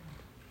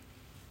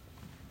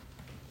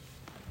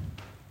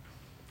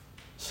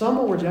 Some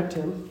will reject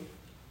him.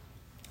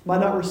 by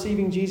not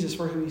receiving Jesus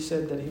for who he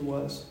said that he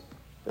was.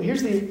 But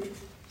here's the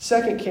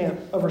second camp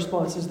of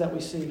responses that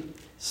we see.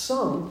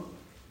 Some,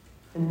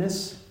 and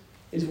this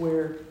is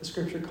where the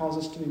Scripture calls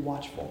us to be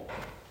watchful,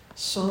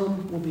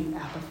 some will be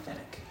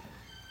apathetic.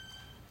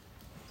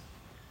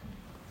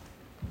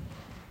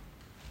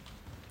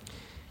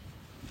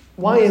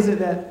 Why is it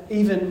that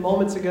even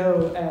moments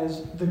ago,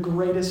 as the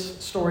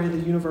greatest story of the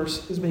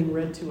universe is being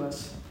read to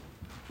us,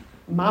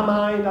 my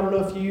mind, I don't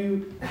know if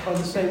you are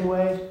the same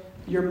way,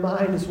 your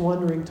mind is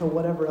wandering to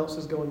whatever else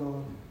is going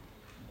on.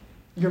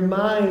 Your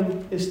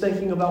mind is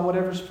thinking about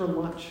whatever's for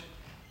lunch.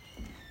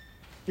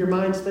 Your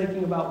mind's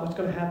thinking about what's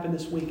going to happen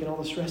this week and all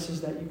the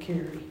stresses that you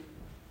carry.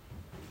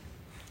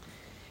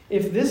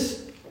 If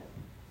this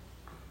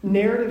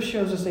narrative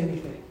shows us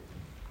anything,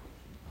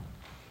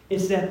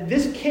 it's that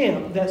this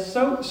camp that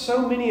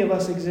so many of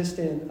us exist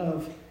in,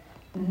 of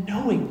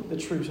knowing the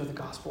truths of the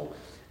gospel,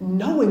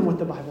 knowing what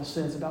the Bible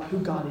says about who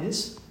God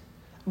is,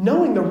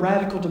 knowing the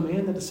radical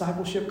demand that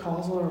discipleship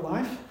calls on our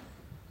life,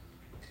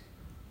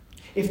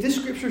 if this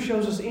Scripture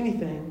shows us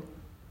anything,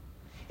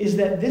 is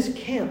that this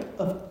camp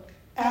of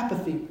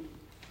apathy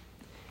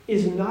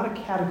is not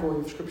a category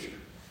of Scripture.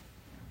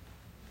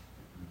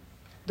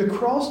 The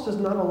cross does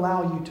not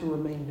allow you to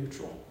remain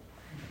neutral.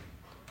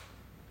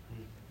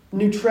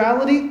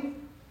 Neutrality,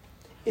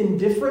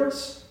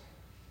 indifference,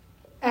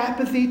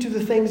 apathy to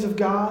the things of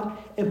God,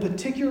 and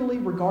particularly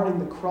regarding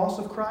the cross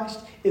of Christ,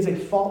 is a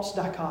false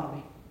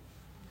dichotomy.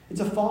 It's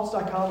a false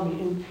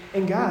dichotomy.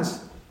 And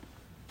guys,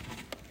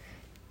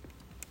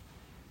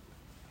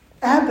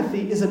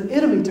 apathy is an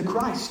enemy to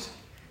Christ.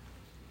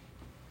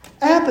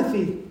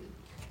 Apathy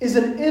is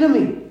an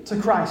enemy to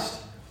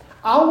Christ.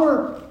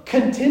 Our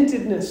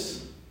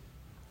contentedness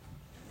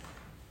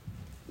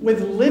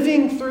with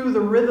living through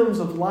the rhythms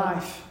of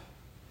life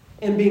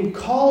and being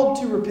called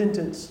to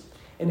repentance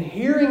and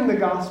hearing the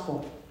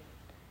gospel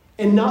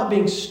and not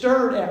being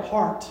stirred at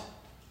heart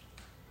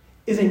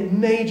is a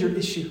major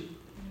issue.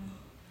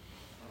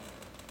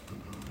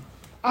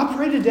 I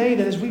pray today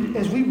that as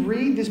we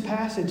read this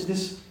passage,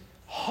 this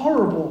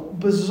horrible,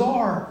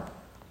 bizarre,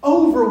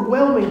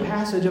 overwhelming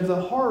passage of the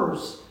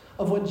horrors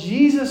of what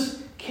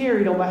Jesus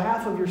carried on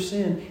behalf of your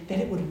sin, that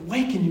it would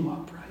waken you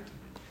up, right?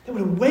 That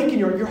would awaken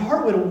your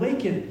heart would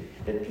awaken.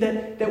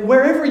 That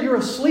wherever you're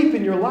asleep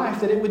in your life,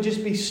 that it would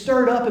just be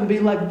stirred up and be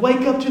like,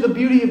 wake up to the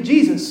beauty of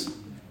Jesus.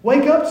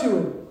 Wake up to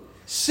Him.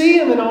 See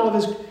Him in all of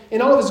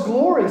His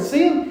glory.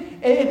 See Him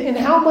in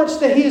how much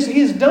that He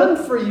has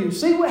done for you.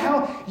 See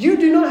how you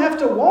do not have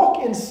to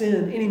walk in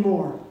sin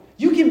anymore.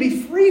 You can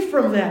be free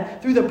from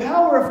that through the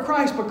power of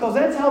Christ, because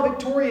that's how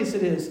victorious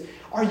it is.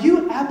 Are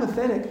you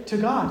apathetic to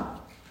God?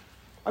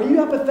 Are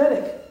you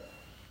apathetic?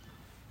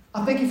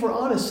 I think if we're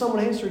honest,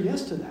 someone answer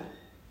yes to that.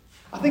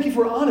 I think if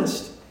we're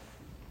honest,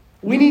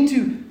 we need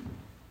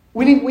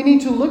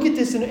to look at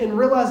this and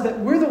realize that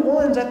we're the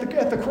ones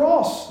at the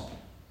cross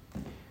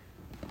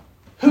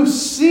who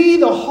see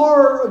the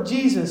horror of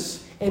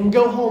Jesus and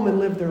go home and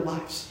live their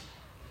lives.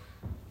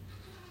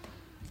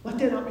 Let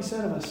that not be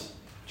said of us.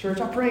 Church,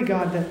 I pray,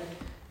 God,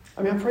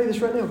 I pray this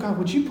right now. God,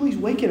 would you please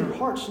waken our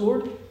hearts,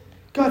 Lord?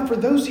 God, for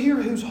those here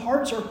whose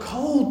hearts are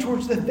cold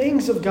towards the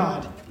things of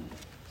God.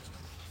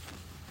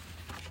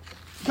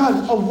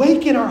 God,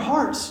 awaken our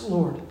hearts,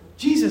 Lord.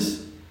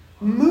 Jesus,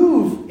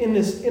 move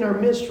in our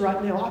midst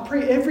right now. I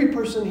pray every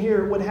person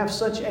here would have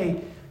such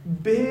a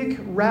big,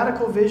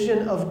 radical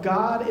vision of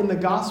God in the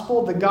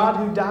gospel, the God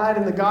who died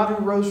and the God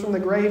who rose from the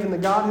grave and the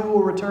God who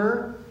will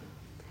return,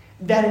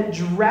 that it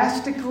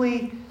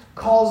drastically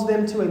calls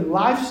them to a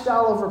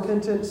lifestyle of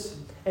repentance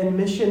and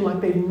mission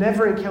like they've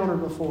never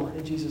encountered before,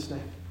 in Jesus'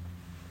 name.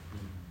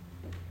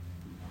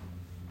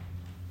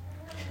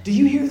 Do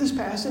you hear this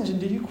passage and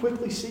did you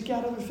quickly seek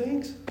out other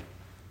things?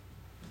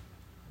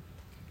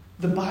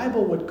 The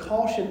Bible would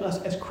caution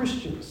us as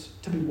Christians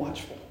to be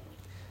watchful.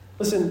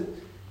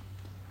 Listen,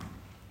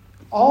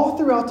 all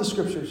throughout the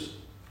Scriptures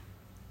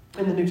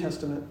in the New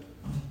Testament,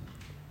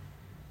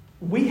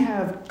 we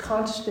have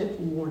constant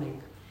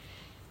warning.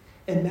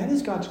 And that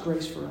is God's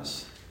grace for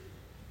us.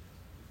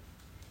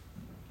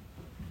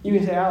 You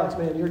can say, Alex,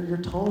 man, your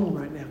tone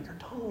right now, your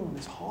tone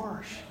is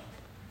harsh.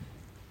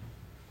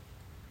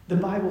 The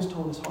Bible's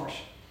tone is harsh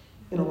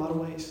in a lot of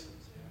ways.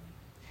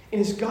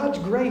 And it's God's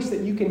grace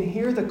that you can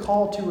hear the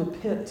call to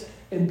repent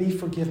and be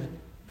forgiven.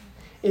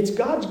 It's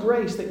God's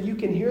grace that you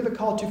can hear the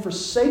call to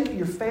forsake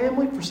your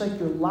family, forsake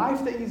your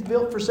life that you've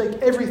built,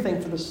 forsake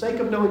everything for the sake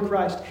of knowing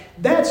Christ.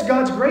 That's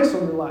God's grace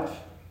on your life.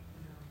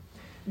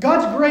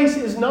 God's grace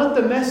is not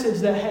the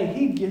message that, hey,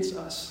 He gets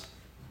us.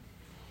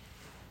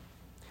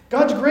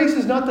 God's grace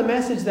is not the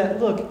message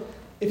that, look,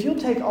 if you'll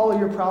take all of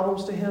your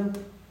problems to Him,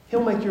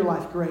 He'll make your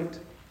life great.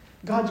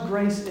 God's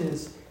grace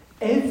is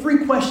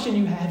every question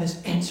you have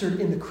is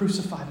answered in the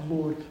crucified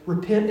Lord.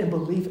 Repent and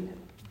believe in Him.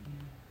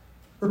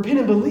 Repent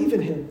and believe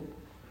in Him.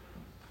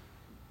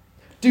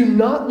 Do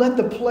not let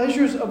the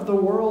pleasures of the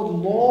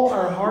world lull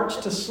our hearts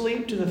to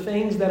sleep to the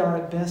things that are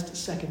at best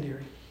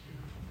secondary.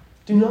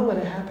 Do not let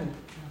it happen.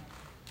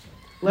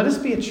 Let us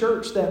be a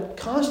church that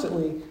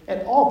constantly,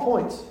 at all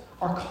points,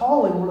 are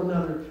calling one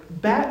another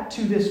back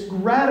to this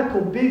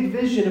radical, big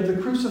vision of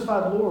the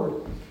crucified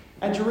Lord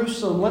at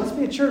Jerusalem. Let us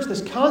be a church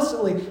that's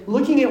constantly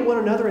looking at one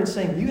another and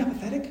saying, are you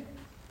apathetic?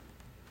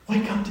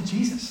 Wake up to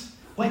Jesus.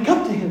 Wake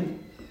up to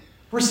Him.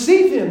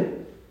 Receive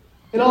Him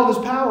in all of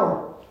His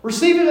power.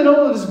 Receive Him in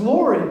all of His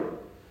glory.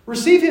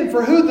 Receive Him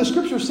for who the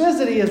Scripture says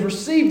that He is.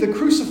 Receive the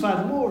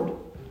crucified Lord.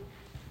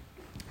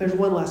 There's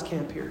one last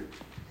camp here.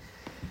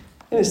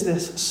 And it's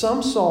this.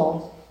 Some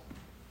saw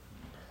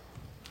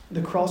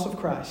the cross of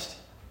Christ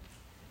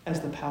as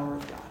the power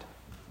of God.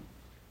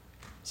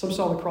 Some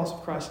saw the cross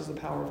of Christ as the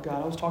power of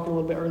God. I was talking a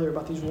little bit earlier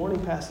about these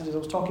warning passages. I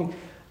was talking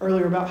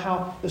earlier about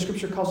how the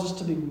Scripture calls us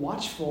to be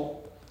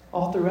watchful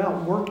all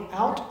throughout. Work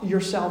out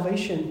your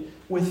salvation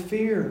with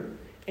fear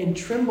and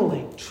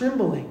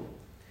trembling.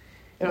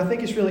 And I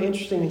think it's really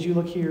interesting as you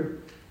look here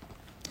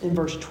in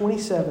verse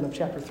 27 of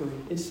chapter 3.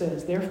 It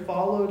says, there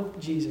followed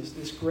Jesus,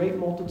 this great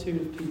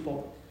multitude of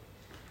people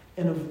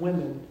and of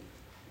women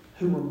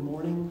who were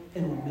mourning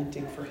and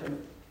lamenting for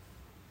Him.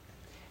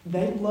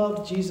 They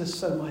loved Jesus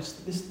so much,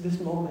 this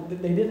moment,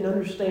 that they didn't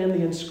understand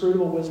the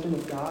inscrutable wisdom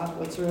of God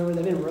whatsoever.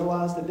 They didn't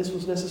realize that this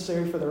was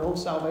necessary for their own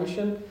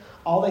salvation.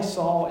 All they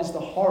saw is the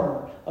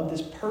horror of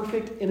this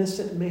perfect,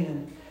 innocent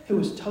man who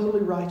was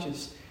totally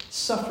righteous,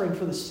 suffering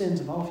for the sins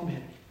of all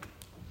humanity.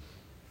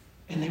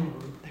 And they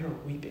were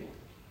weeping.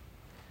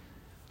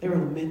 They were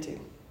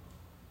lamenting.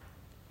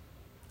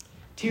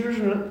 Tears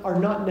are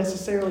not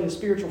necessarily a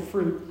spiritual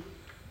fruit.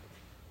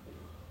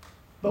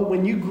 But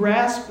when you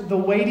grasp the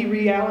weighty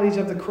realities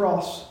of the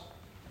cross,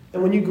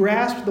 and when you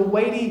grasp the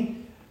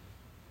weighty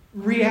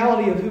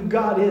reality of who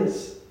God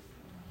is,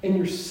 and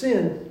your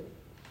sin,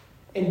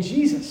 and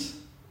Jesus,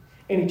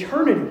 and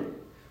eternity,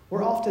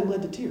 we're often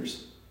led to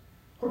tears.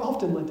 We're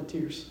often led to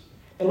tears.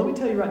 And let me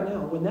tell you right now,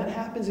 when that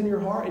happens in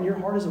your heart, and your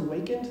heart is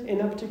awakened in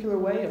that particular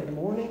way of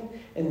mourning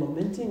and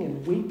lamenting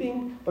and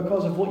weeping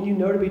because of what you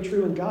know to be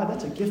true in God,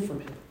 that's a gift from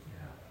Him.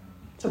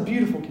 It's a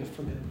beautiful gift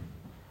from Him.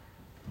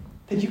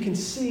 That you can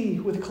see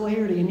with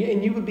clarity,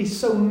 and you would be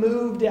so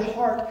moved at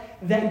heart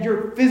that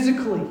you're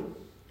physically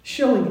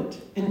showing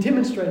it and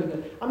demonstrating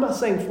it. I'm not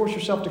saying force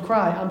yourself to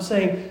cry. I'm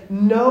saying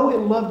know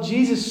and love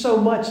Jesus so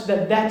much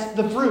that that's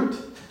the fruit.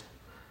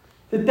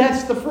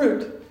 That's the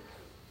fruit.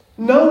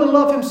 Know and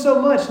love Him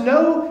so much.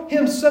 Know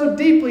Him so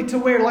deeply to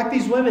where, like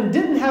these women,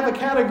 didn't have a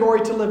category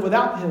to live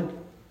without Him.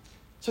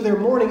 So they're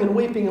mourning and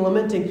weeping and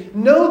lamenting.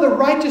 Know the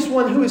righteous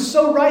one who is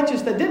so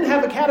righteous that didn't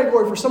have a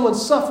category for someone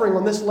suffering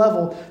on this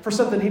level for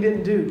something he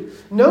didn't do.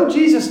 Know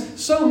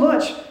Jesus so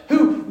much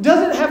who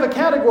doesn't have a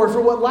category for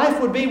what life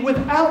would be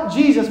without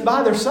Jesus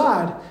by their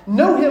side.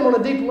 Know Him on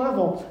a deep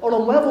level, on a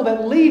level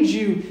that leads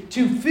you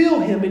to feel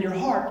Him in your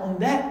heart on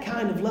that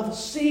kind of level.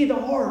 See the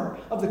horror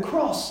of the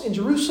cross in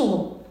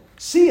Jerusalem.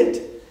 See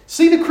it.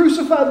 See the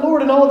crucified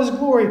Lord in all of His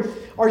glory.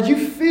 Are you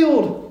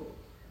filled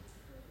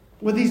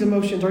with these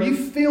emotions? Are you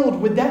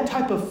filled with that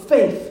type of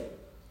faith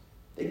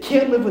that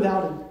can't live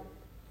without Him?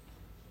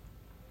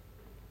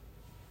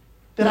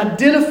 That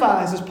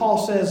identifies, as Paul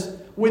says,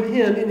 with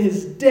Him in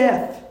His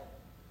death,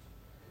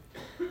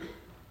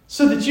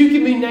 so that you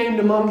can be named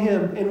among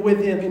Him and with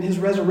Him in His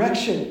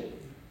resurrection.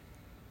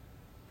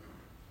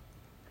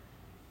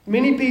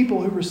 Many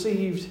people who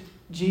received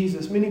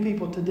Jesus, many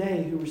people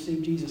today who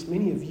receive Jesus,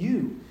 many of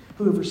you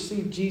who have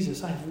received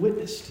Jesus, I have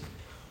witnessed,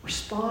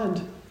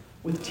 respond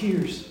with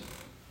tears.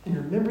 And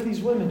remember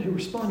these women who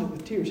responded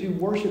with tears, who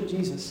worshiped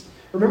Jesus.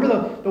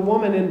 Remember the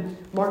woman in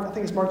Mark, I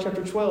think it's Mark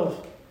chapter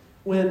 12,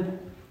 when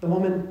the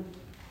woman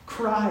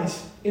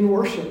cries in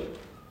worship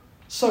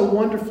so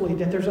wonderfully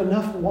that there's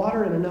enough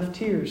water and enough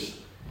tears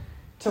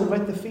to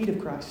wet the feet of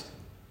Christ.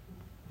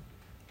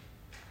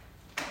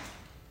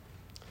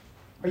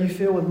 Are you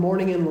filled with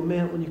mourning and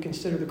lament when you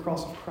consider the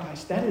cross of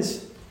Christ? That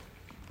is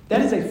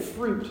a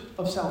fruit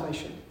of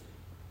salvation.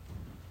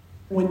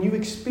 When you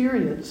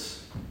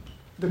experience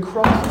the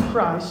cross of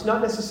Christ,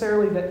 not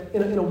necessarily that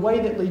in a way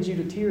that leads you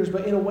to tears,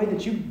 but in a way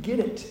that you get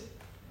it.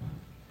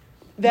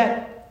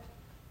 That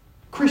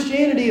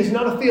Christianity is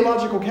not a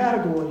theological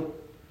category.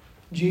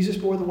 Jesus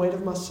bore the weight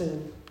of my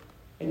sin,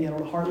 and yet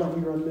on a heart level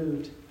you're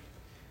unmoved.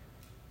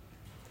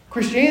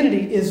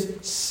 Christianity is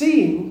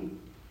seeing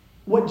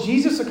what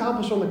Jesus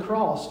accomplished on the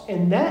cross,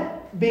 and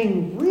that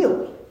being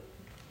real.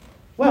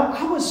 Well,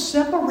 I was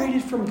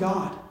separated from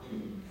God.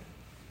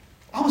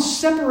 I was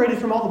separated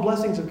from all the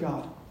blessings of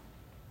God.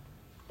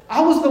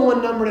 I was the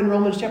one numbered in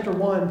Romans chapter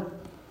 1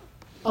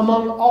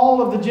 among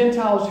all of the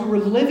Gentiles who were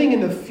living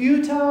in the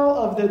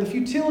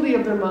futility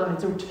of their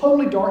minds. They were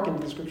totally darkened,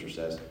 the Scripture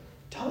says.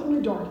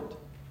 Totally darkened.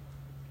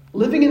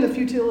 Living in the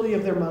futility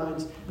of their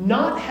minds,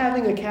 not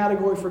having a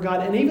category for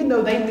God. And even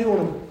though they knew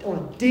on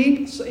a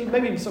deep,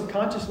 maybe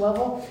subconscious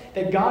level,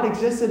 that God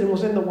existed and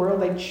was in the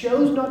world, they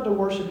chose not to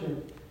worship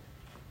Him.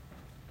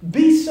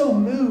 Be so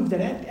moved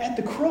that at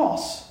the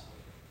cross,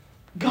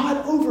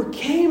 God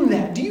overcame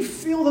that. Do you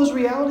feel those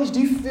realities? Do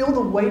you feel the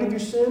weight of your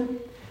sin?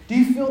 Do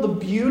you feel the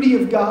beauty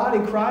of God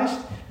in Christ?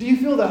 Do you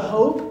feel the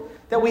hope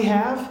that we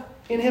have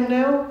in Him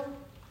now?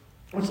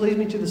 Which leads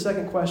me to the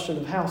second question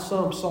of how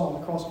some saw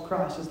the cross of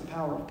Christ as the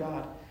power of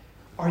God.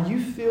 Are you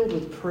filled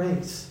with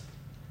praise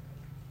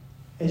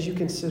as you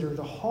consider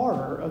the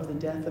horror of the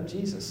death of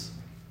Jesus?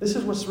 This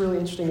is what's really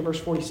interesting in verse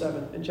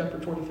 47 in chapter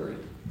 23.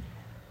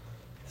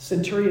 The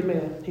centurion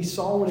man, he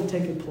saw what had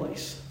taken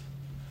place.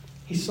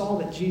 He saw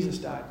that Jesus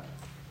died.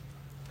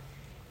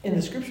 And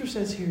the scripture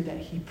says here that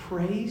he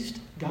praised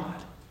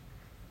God.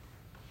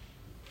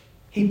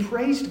 He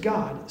praised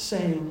God,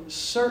 saying,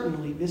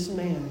 certainly this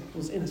man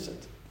was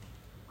innocent.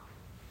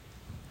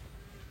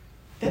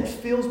 That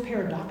feels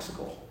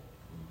paradoxical.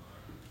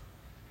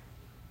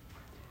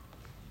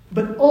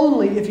 But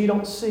only if you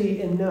don't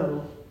see and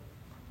know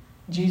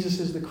Jesus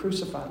is the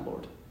crucified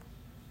Lord.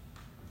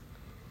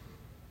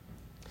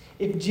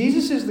 If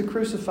Jesus is the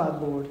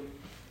crucified Lord,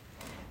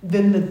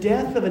 then the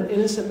death of an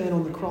innocent man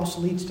on the cross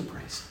leads to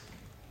praise.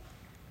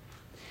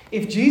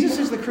 If Jesus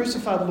is the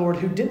crucified Lord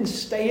who didn't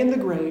stay in the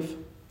grave,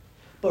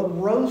 but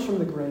rose from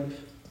the grave,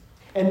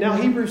 and now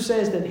Hebrews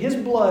says that his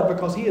blood,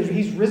 because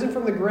he's risen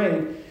from the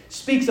grave,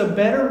 speaks a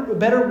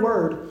better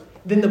word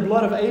than the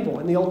blood of Abel.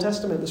 In the Old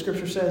Testament, the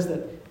scripture says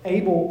that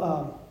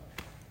Abel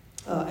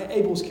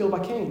was killed by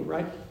Cain,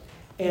 right?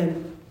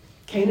 And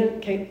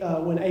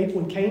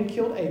when Cain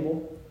killed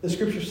Abel, the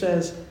scripture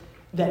says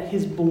that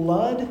his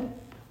blood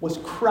was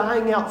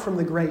crying out from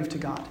the grave to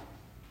God.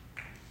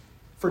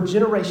 For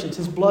generations,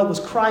 his blood was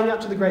crying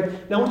out to the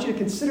grave. Now I want you to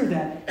consider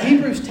that.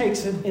 Hebrews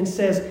takes it and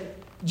says,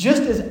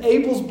 just as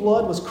Abel's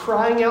blood was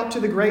crying out to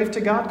the grave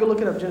to God, go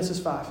look it up, Genesis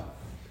 5.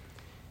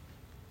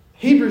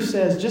 Hebrews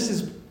says, just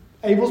as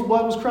Abel's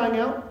blood was crying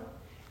out,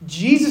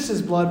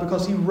 Jesus' blood,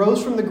 because he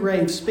rose from the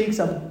grave, speaks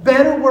a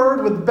better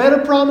word with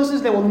better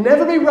promises that will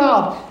never be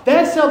robbed.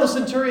 That's how the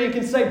centurion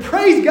can say,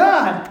 praise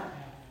God!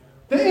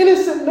 The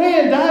innocent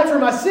man died for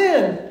my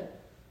sin.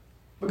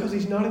 Because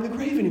he's not in the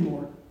grave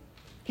anymore.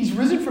 He's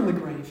risen from the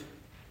grave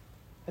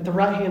at the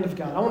right hand of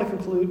God. I want to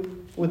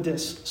conclude with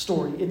this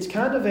story. It's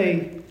kind of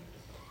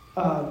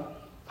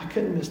I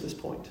couldn't miss this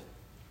point.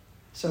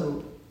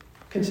 So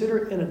consider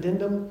it an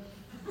addendum,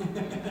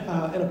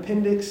 an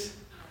appendix,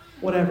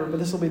 whatever, but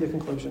this will be the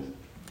conclusion.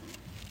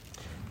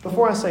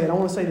 Before I say it, I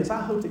want to say this.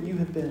 I hope that you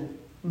have been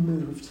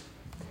moved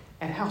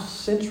at how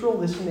central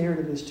this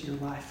narrative is to your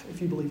life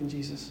if you believe in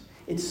Jesus.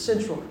 It's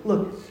central.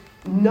 Look,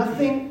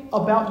 nothing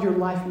about your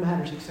life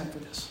matters except for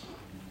this.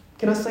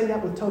 Can I say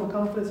that with total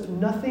confidence?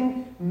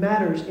 Nothing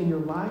matters in your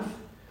life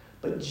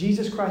but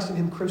Jesus Christ and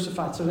Him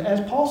crucified. So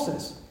as Paul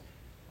says,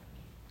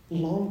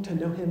 long to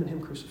know Him and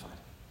Him crucified.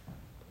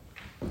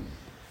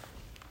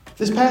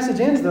 This passage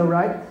ends though,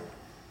 right?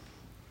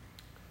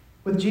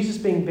 With Jesus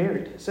being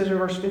buried. It says in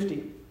verse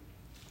 50,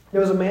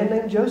 there was a man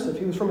named Joseph.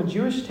 He was from a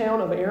Jewish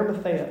town of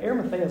Arimathea.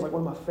 Arimathea is like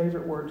one of my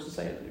favorite words to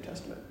say in the New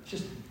Testament. It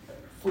just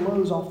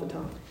flows off the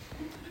tongue.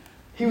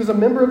 He was a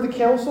member of the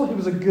council. He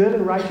was a good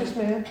and righteous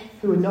man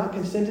who had not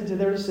consented to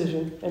their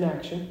decision and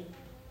action.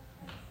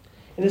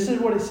 And this is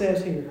what it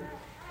says here.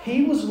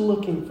 He was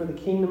looking for the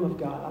kingdom of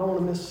God. I don't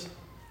want to miss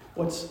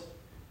what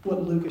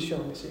Luke is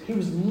showing us here. He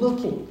was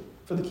looking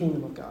for the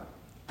kingdom of God.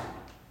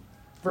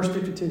 Verse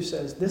 52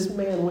 says, this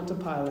man went to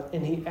Pilate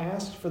and he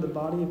asked for the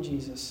body of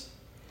Jesus.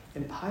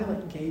 And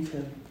Pilate gave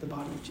him the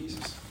body of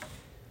Jesus.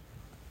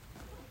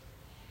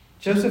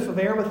 Joseph of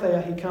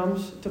Arimathea, he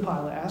comes to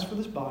Pilate, asks for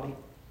this body.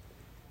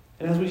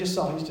 And as we just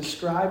saw, he's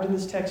described in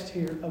this text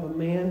here of a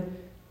man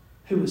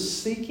who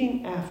was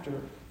seeking after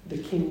the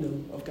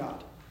kingdom of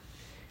God.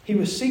 He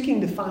was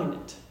seeking to find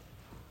it.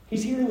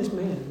 He's hearing this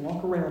man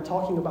walk around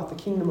talking about the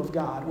kingdom of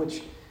God,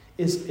 which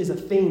is a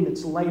theme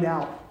that's laid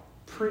out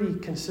pretty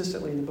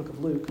consistently in the book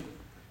of Luke.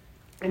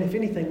 And if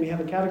anything, we have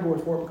a category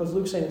for it because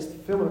Luke's saying it's the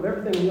fulfillment of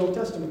everything in the Old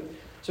Testament.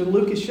 So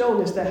Luke is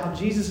showing us that how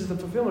Jesus is the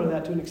fulfillment of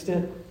that to an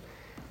extent.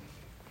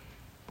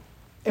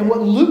 And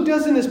what Luke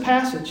does in this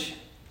passage,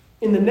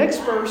 in the next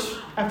verse,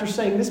 after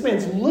saying this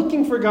man's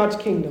looking for God's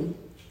kingdom,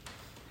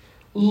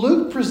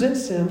 Luke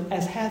presents him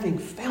as having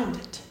found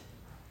it.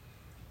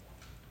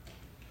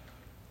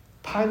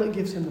 Pilate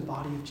gives him the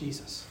body of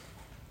Jesus.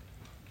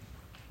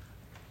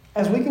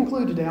 As we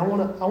conclude today, I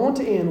want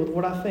to end with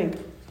what I think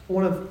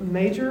one of the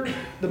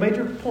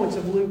major points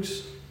of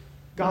Luke's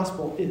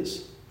gospel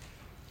is.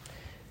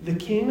 The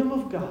kingdom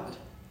of God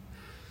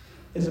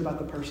is about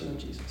the person of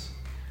Jesus.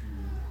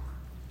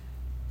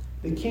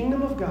 The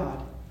kingdom of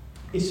God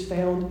is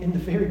found in the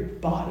very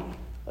body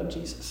of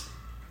Jesus.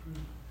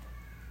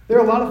 There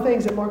are a lot of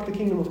things that mark the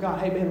kingdom of God.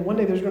 Hey man, one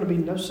day there's going to be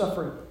no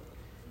suffering.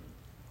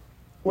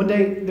 One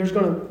day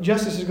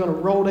justice is going to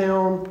roll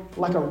down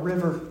like a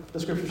river, the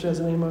scripture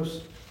says in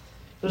Amos.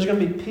 There's going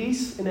to be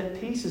peace, and that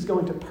peace is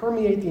going to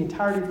permeate the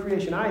entirety of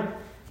creation. I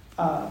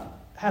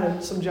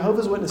had some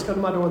Jehovah's Witnesses come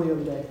to my door the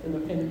other day,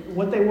 and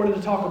what they wanted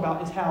to talk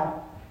about is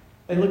how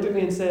they looked at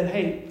me and said,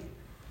 hey,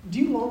 do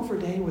you long for a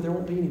day where there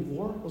won't be any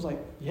war? I was like,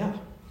 yeah.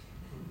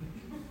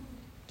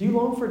 Do you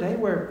long for a day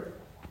where,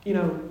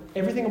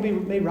 everything will be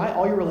made right,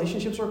 all your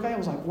relationships are okay? I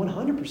was like,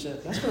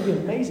 100%. That's going to be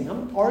amazing.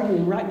 I'm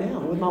arguing right now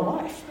with my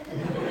wife.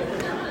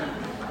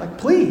 Like,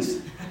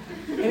 please.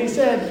 And he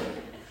said,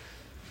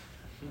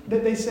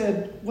 they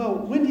said, well,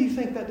 when do you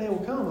think that day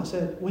will come? I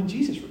said, when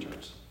Jesus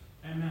returns.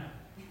 Amen.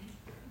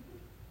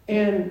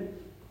 And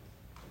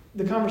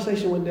the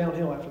conversation went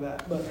downhill after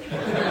that. But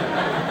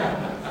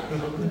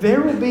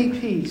there will be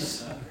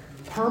peace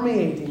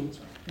permeating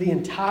the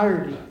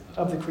entirety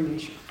of the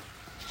creation.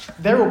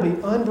 There will be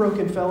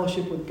unbroken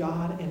fellowship with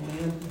God and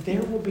man.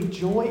 There will be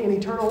joy in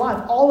eternal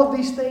life. All of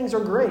these things are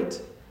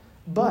great.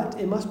 But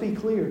it must be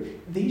clear,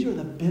 these are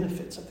the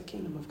benefits of the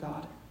kingdom of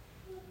God.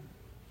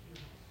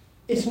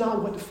 It's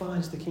not what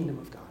defines the kingdom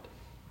of God.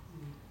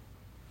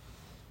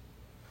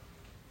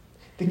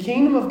 The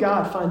kingdom of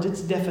God finds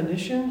its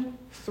definition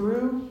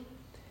through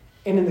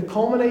and in the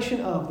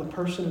culmination of the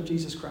person of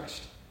Jesus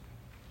Christ.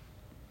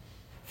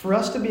 For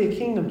us to be a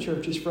kingdom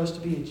church is for us to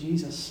be a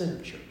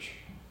Jesus-centered church.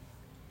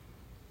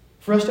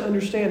 For us to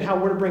understand how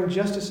we're to bring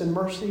justice and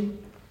mercy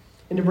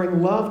and to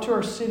bring love to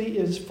our city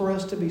is for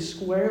us to be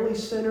squarely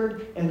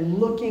centered and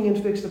looking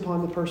and fixed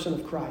upon the person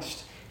of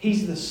Christ.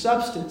 He's the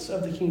substance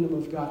of the kingdom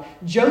of God.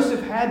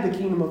 Joseph had the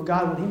kingdom of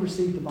God when he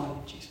received the body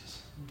of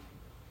Jesus.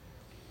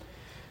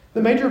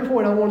 The major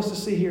point I want us to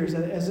see here is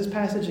that as this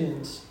passage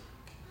ends,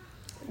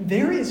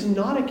 there is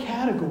not a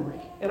category,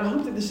 and I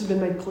hope that this has been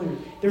made clear,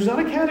 there's not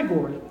a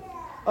category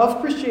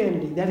of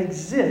Christianity that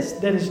exists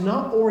that is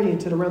not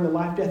oriented around the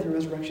life, death, and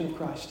resurrection of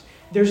Christ.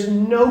 There's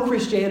no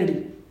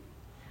Christianity.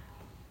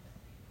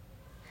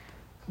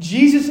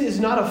 Jesus is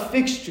not a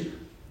fixture.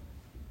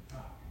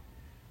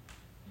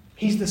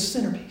 He's the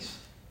centerpiece.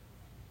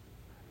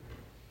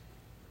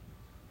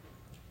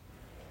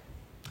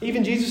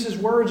 Even Jesus'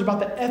 words about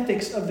the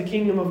ethics of the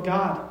kingdom of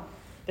God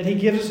that he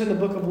gives us in the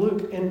book of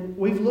Luke, and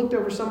we've looked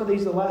over some of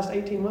these the last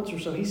 18 months or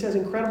so. He says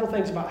incredible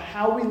things about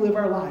how we live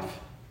our life.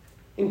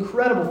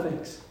 Incredible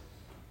things.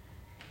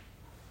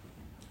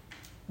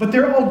 But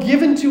they're all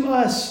given to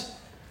us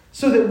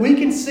so that we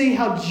can see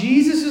how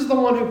Jesus is the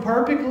one who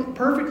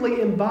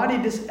perfectly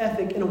embodied this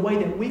ethic in a way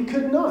that we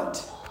could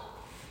not.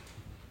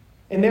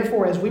 And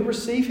therefore, as we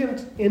receive him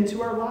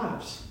into our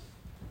lives,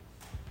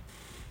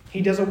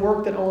 he does a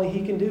work that only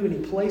he can do, and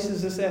he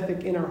places this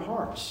ethic in our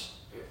hearts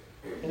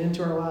and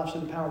into our lives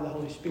through the power of the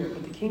Holy Spirit.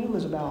 But the kingdom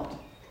is about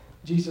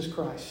Jesus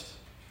Christ.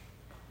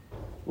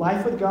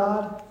 Life with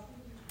God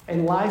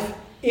and life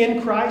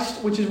in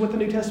Christ, which is what the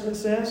New Testament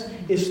says,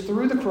 is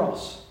through the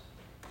cross.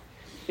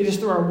 It is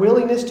through our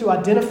willingness to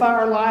identify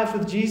our lives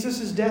with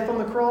Jesus' death on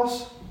the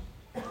cross,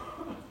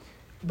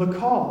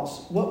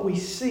 because what we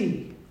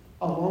see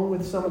along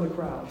with some of the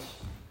crowds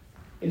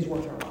is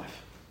worth our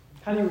life.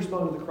 How do you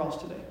respond to the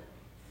cross today?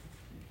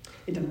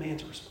 It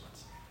demands a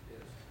response.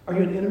 Are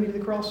you an enemy to the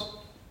cross?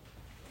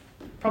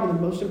 Probably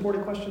the most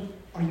important question.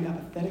 Are you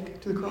apathetic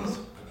to the cross?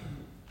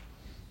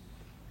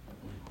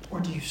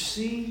 Or do you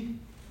see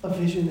a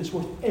vision that's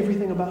worth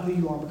everything about who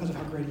you are because of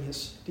how great he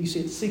is? Do you see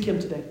it? Seek him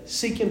today.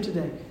 Seek him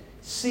today.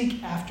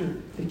 Seek after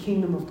the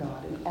kingdom of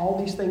God, and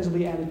all these things will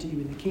be added to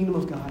you. And the kingdom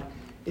of God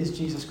is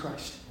Jesus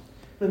Christ.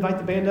 I'm going to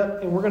invite the band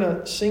up, and we're going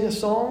to sing a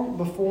song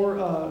before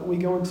we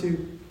go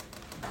into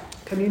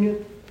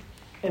communion,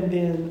 and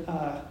then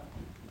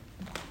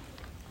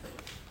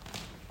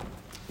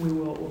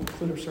we'll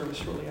conclude our service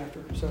shortly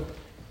after. So,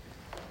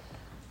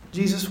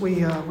 Jesus,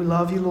 we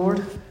love you,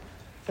 Lord.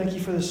 Thank you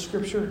for this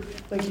scripture.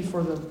 Thank you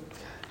for the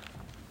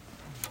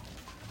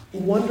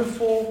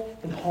wonderful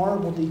and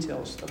horrible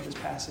details of this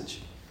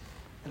passage.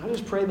 And I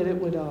just pray that it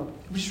would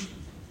just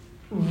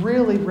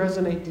really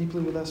resonate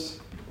deeply with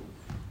us.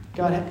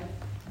 God,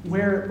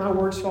 where my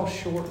words fall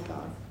short,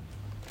 God,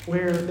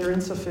 where they're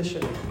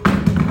insufficient.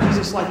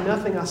 Jesus, like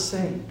nothing I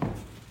say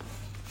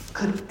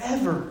could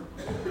ever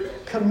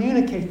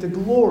communicate the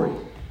glory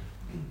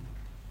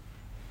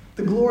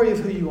of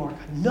who you are.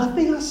 God,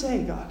 nothing I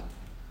say, God.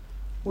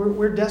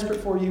 We're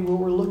desperate for you.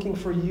 We're looking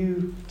for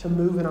you to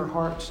move in our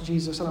hearts,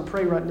 Jesus. And I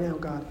pray right now,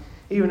 God,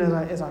 even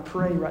as I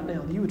pray right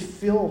now, that you would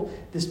fill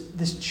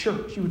this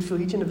church, you would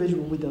fill each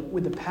individual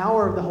with the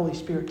power of the Holy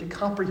Spirit to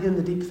comprehend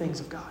the deep things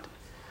of God.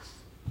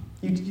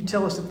 You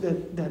tell us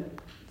that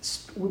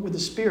with the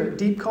Spirit,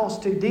 deep calls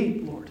to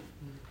deep, Lord.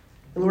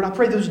 And Lord, I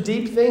pray those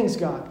deep things,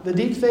 God, the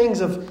deep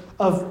things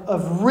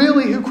of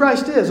really who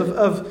Christ is,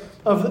 of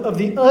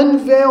the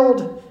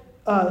unveiled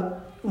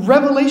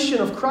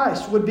revelation of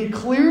Christ would be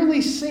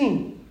clearly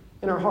seen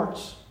in our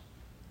hearts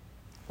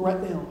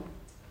right now.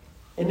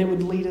 And it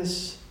would lead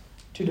us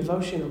to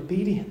devotion,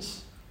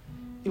 obedience.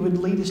 It would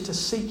lead us to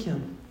seek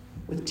him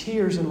with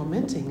tears and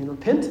lamenting and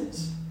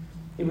repentance.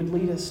 It would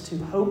lead us to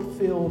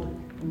hope-filled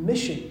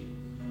mission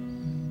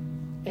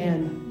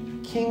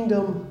and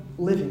kingdom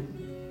living.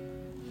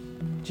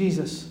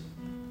 Jesus,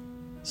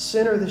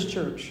 center this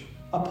church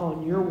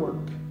upon your work.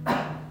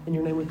 In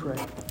your name we pray.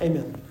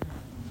 Amen.